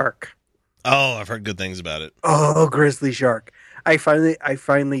 Grizzly Shark. Oh, I've heard good things about it. Oh, Grizzly Shark. I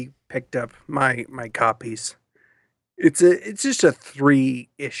finally picked up my copies. It's just a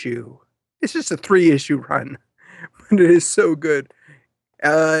 3-issue. It's just a 3-issue run. But it is so good.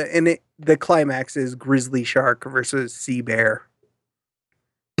 And the climax is Grizzly Shark versus Sea Bear.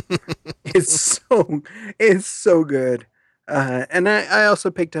 It's so good. And I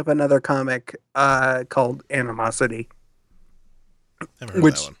also picked up another comic called Animosity. Never heard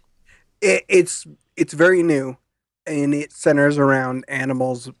of that one. It's very new, and it centers around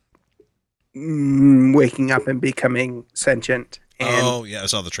animals waking up and becoming sentient. And, I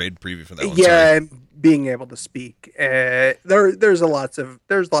saw the trade preview for that one. Yeah, and being able to speak. There's lots of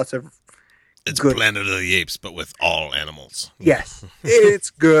It's good. Planet of the Apes, but with all animals. Yes, it's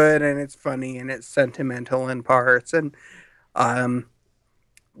good and it's funny and it's sentimental in parts, and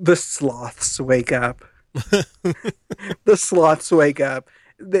the sloths wake up. The sloths wake up.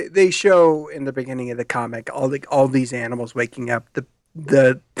 They show in the beginning of the comic all these animals waking up. The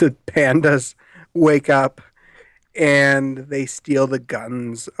pandas wake up and they steal the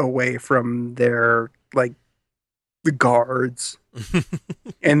guns away from their the guards,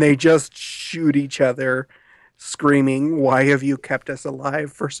 and they just shoot each other, screaming, "Why have you kept us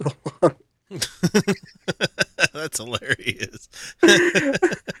alive for so long?" That's hilarious.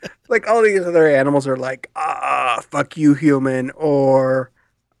 Like all these other animals are like, fuck you, human, or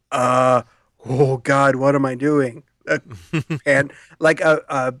oh God, what am I doing? And like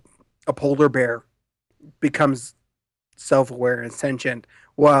a polar bear becomes self-aware and sentient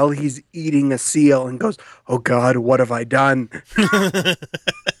while he's eating a seal and goes, "Oh God, what have I done?"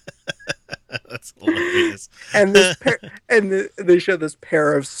 That's hilarious. And they show this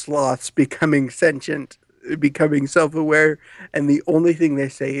pair of sloths becoming sentient, becoming self-aware, and the only thing they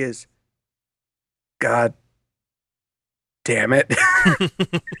say is, "God damn it."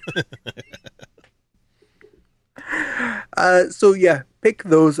 So yeah, pick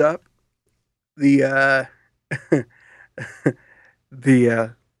those up. The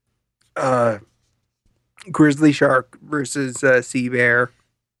Grizzly Shark versus Sea Bear,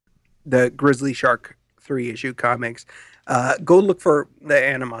 the Grizzly Shark 3-issue comics. Go look for the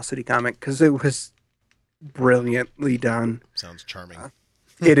Animosity comic because it was brilliantly done. Sounds charming.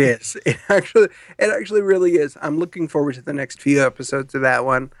 It is. It actually really is. I'm looking forward to the next few episodes of that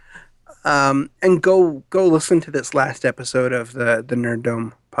one. And go listen to this last episode of the Nerd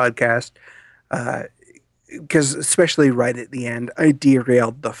Dome podcast. Because especially right at the end, I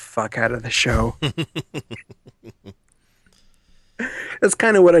derailed the fuck out of the show. That's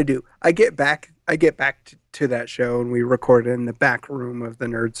kind of what I do. I get back to that show, and we record in the back room of the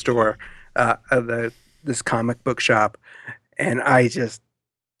nerd store, of this comic book shop, and I just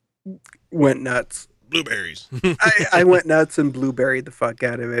went nuts. Blueberries. I went nuts and blueberried the fuck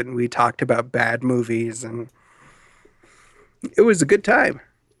out of it, and we talked about bad movies, and it was a good time.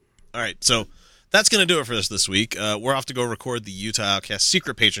 All right, so that's going to do it for us this week. We're off to go record the Utah Outcast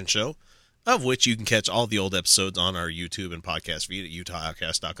Secret Patron Show. of which you can catch all the old episodes on our YouTube and podcast feed at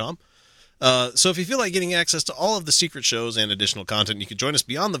UtahOutcast.com. So if you feel like getting access to all of the secret shows and additional content, you can join us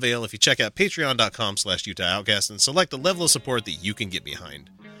beyond the veil if you check out patreon.com/UtahOutcast and select a level of support that you can get behind.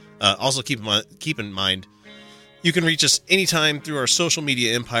 Also keep in mind, you can reach us anytime through our social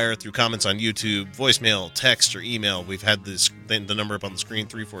media empire, through comments on YouTube, voicemail, text, or email. We've had the number up on the screen,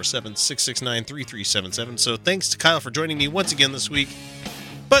 347-669-3377. So thanks to Kyle for joining me once again this week.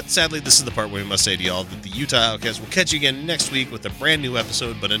 But sadly, this is the part where we must say to y'all that the Utah Outcast will catch you again next week with a brand new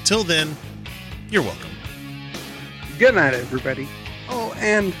episode. But until then, you're welcome. Good night, everybody. Oh,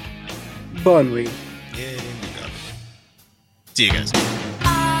 and bon nuit. Yeah, you got it. See you guys.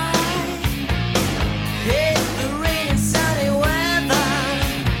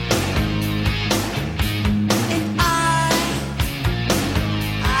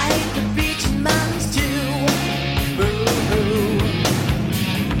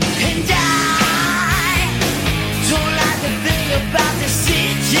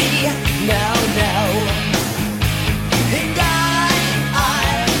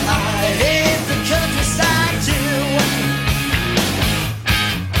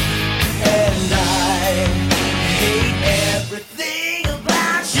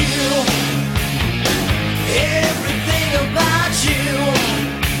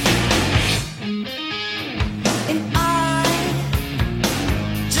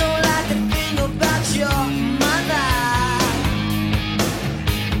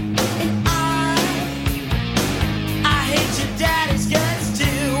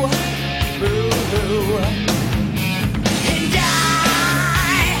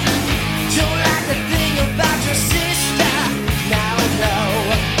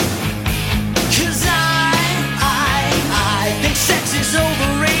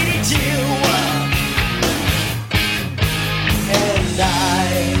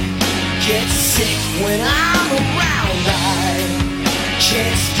 When I'm around, I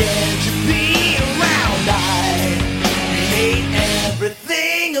can't stand to be around. I hate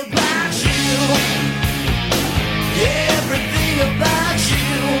everything about you. Everything about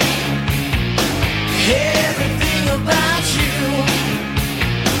you. Everything about you.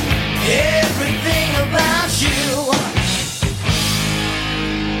 Everything about you.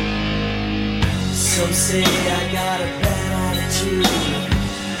 Some say I got a bad attitude,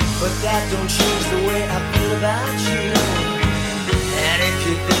 but that don't change the way I feel about you. And if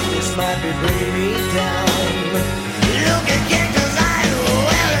you think this might be bringing me down, look again, 'cause I'm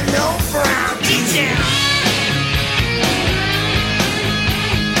wearing no frown. Get down.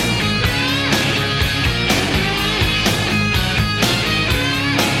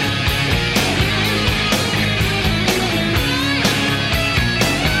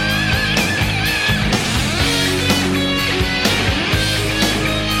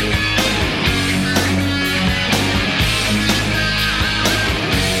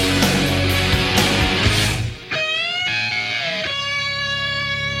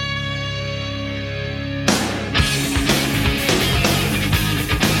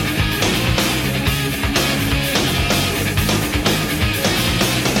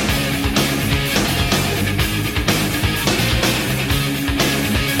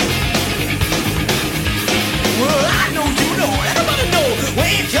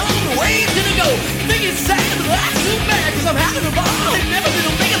 I'm having a ball and never been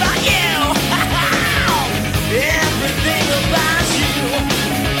a thing about you. Everything about you.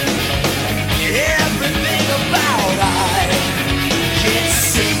 Everything about I get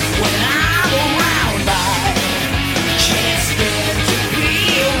sick when I'm around. I can't stand to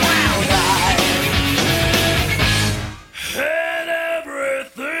be around. I hate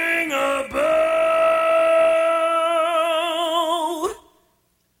everything about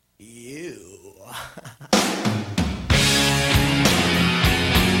you.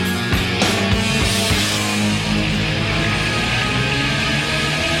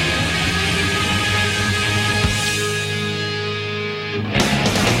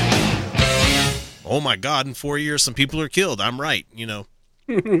 Oh my God, in 4 years, some people are killed. I'm right, you know.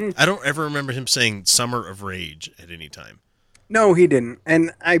 I don't ever remember him saying Summer of Rage at any time. No, he didn't.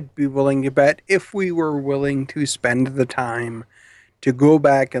 And I'd be willing to bet if we were willing to spend the time to go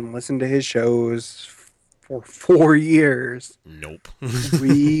back and listen to his shows for 4 years. Nope.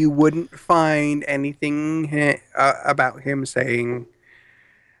 We wouldn't find anything about him saying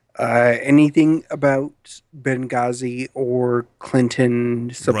anything about Benghazi or Clinton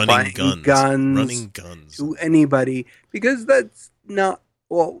supplying running guns to anybody, because that's not,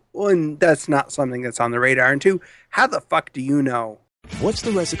 well, one, that's not something that's on the radar, and two, how the fuck do you know? What's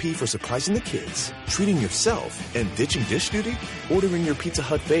the recipe for surprising the kids, treating yourself, and ditching dish duty? Ordering your Pizza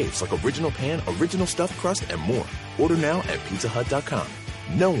Hut faves like original pan, original stuffed crust, and more. Order now at pizzahut.com.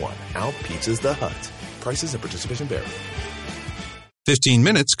 No one out-pizzas the Hut. Prices and participation vary. 15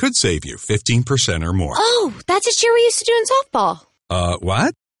 minutes could save you 15% or more. Oh, that's a cheer we used to do in softball.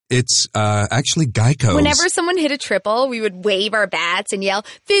 What? It's actually Geico. Whenever someone hit a triple, we would wave our bats and yell,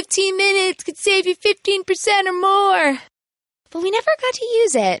 15 minutes could save you 15% or more. But we never got to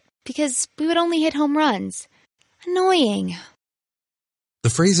use it because we would only hit home runs. Annoying. The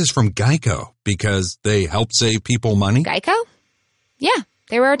phrase is from Geico because they help save people money. Geico? Yeah,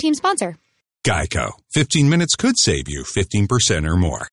 they were our team sponsor. Geico. 15 minutes could save you 15% or more.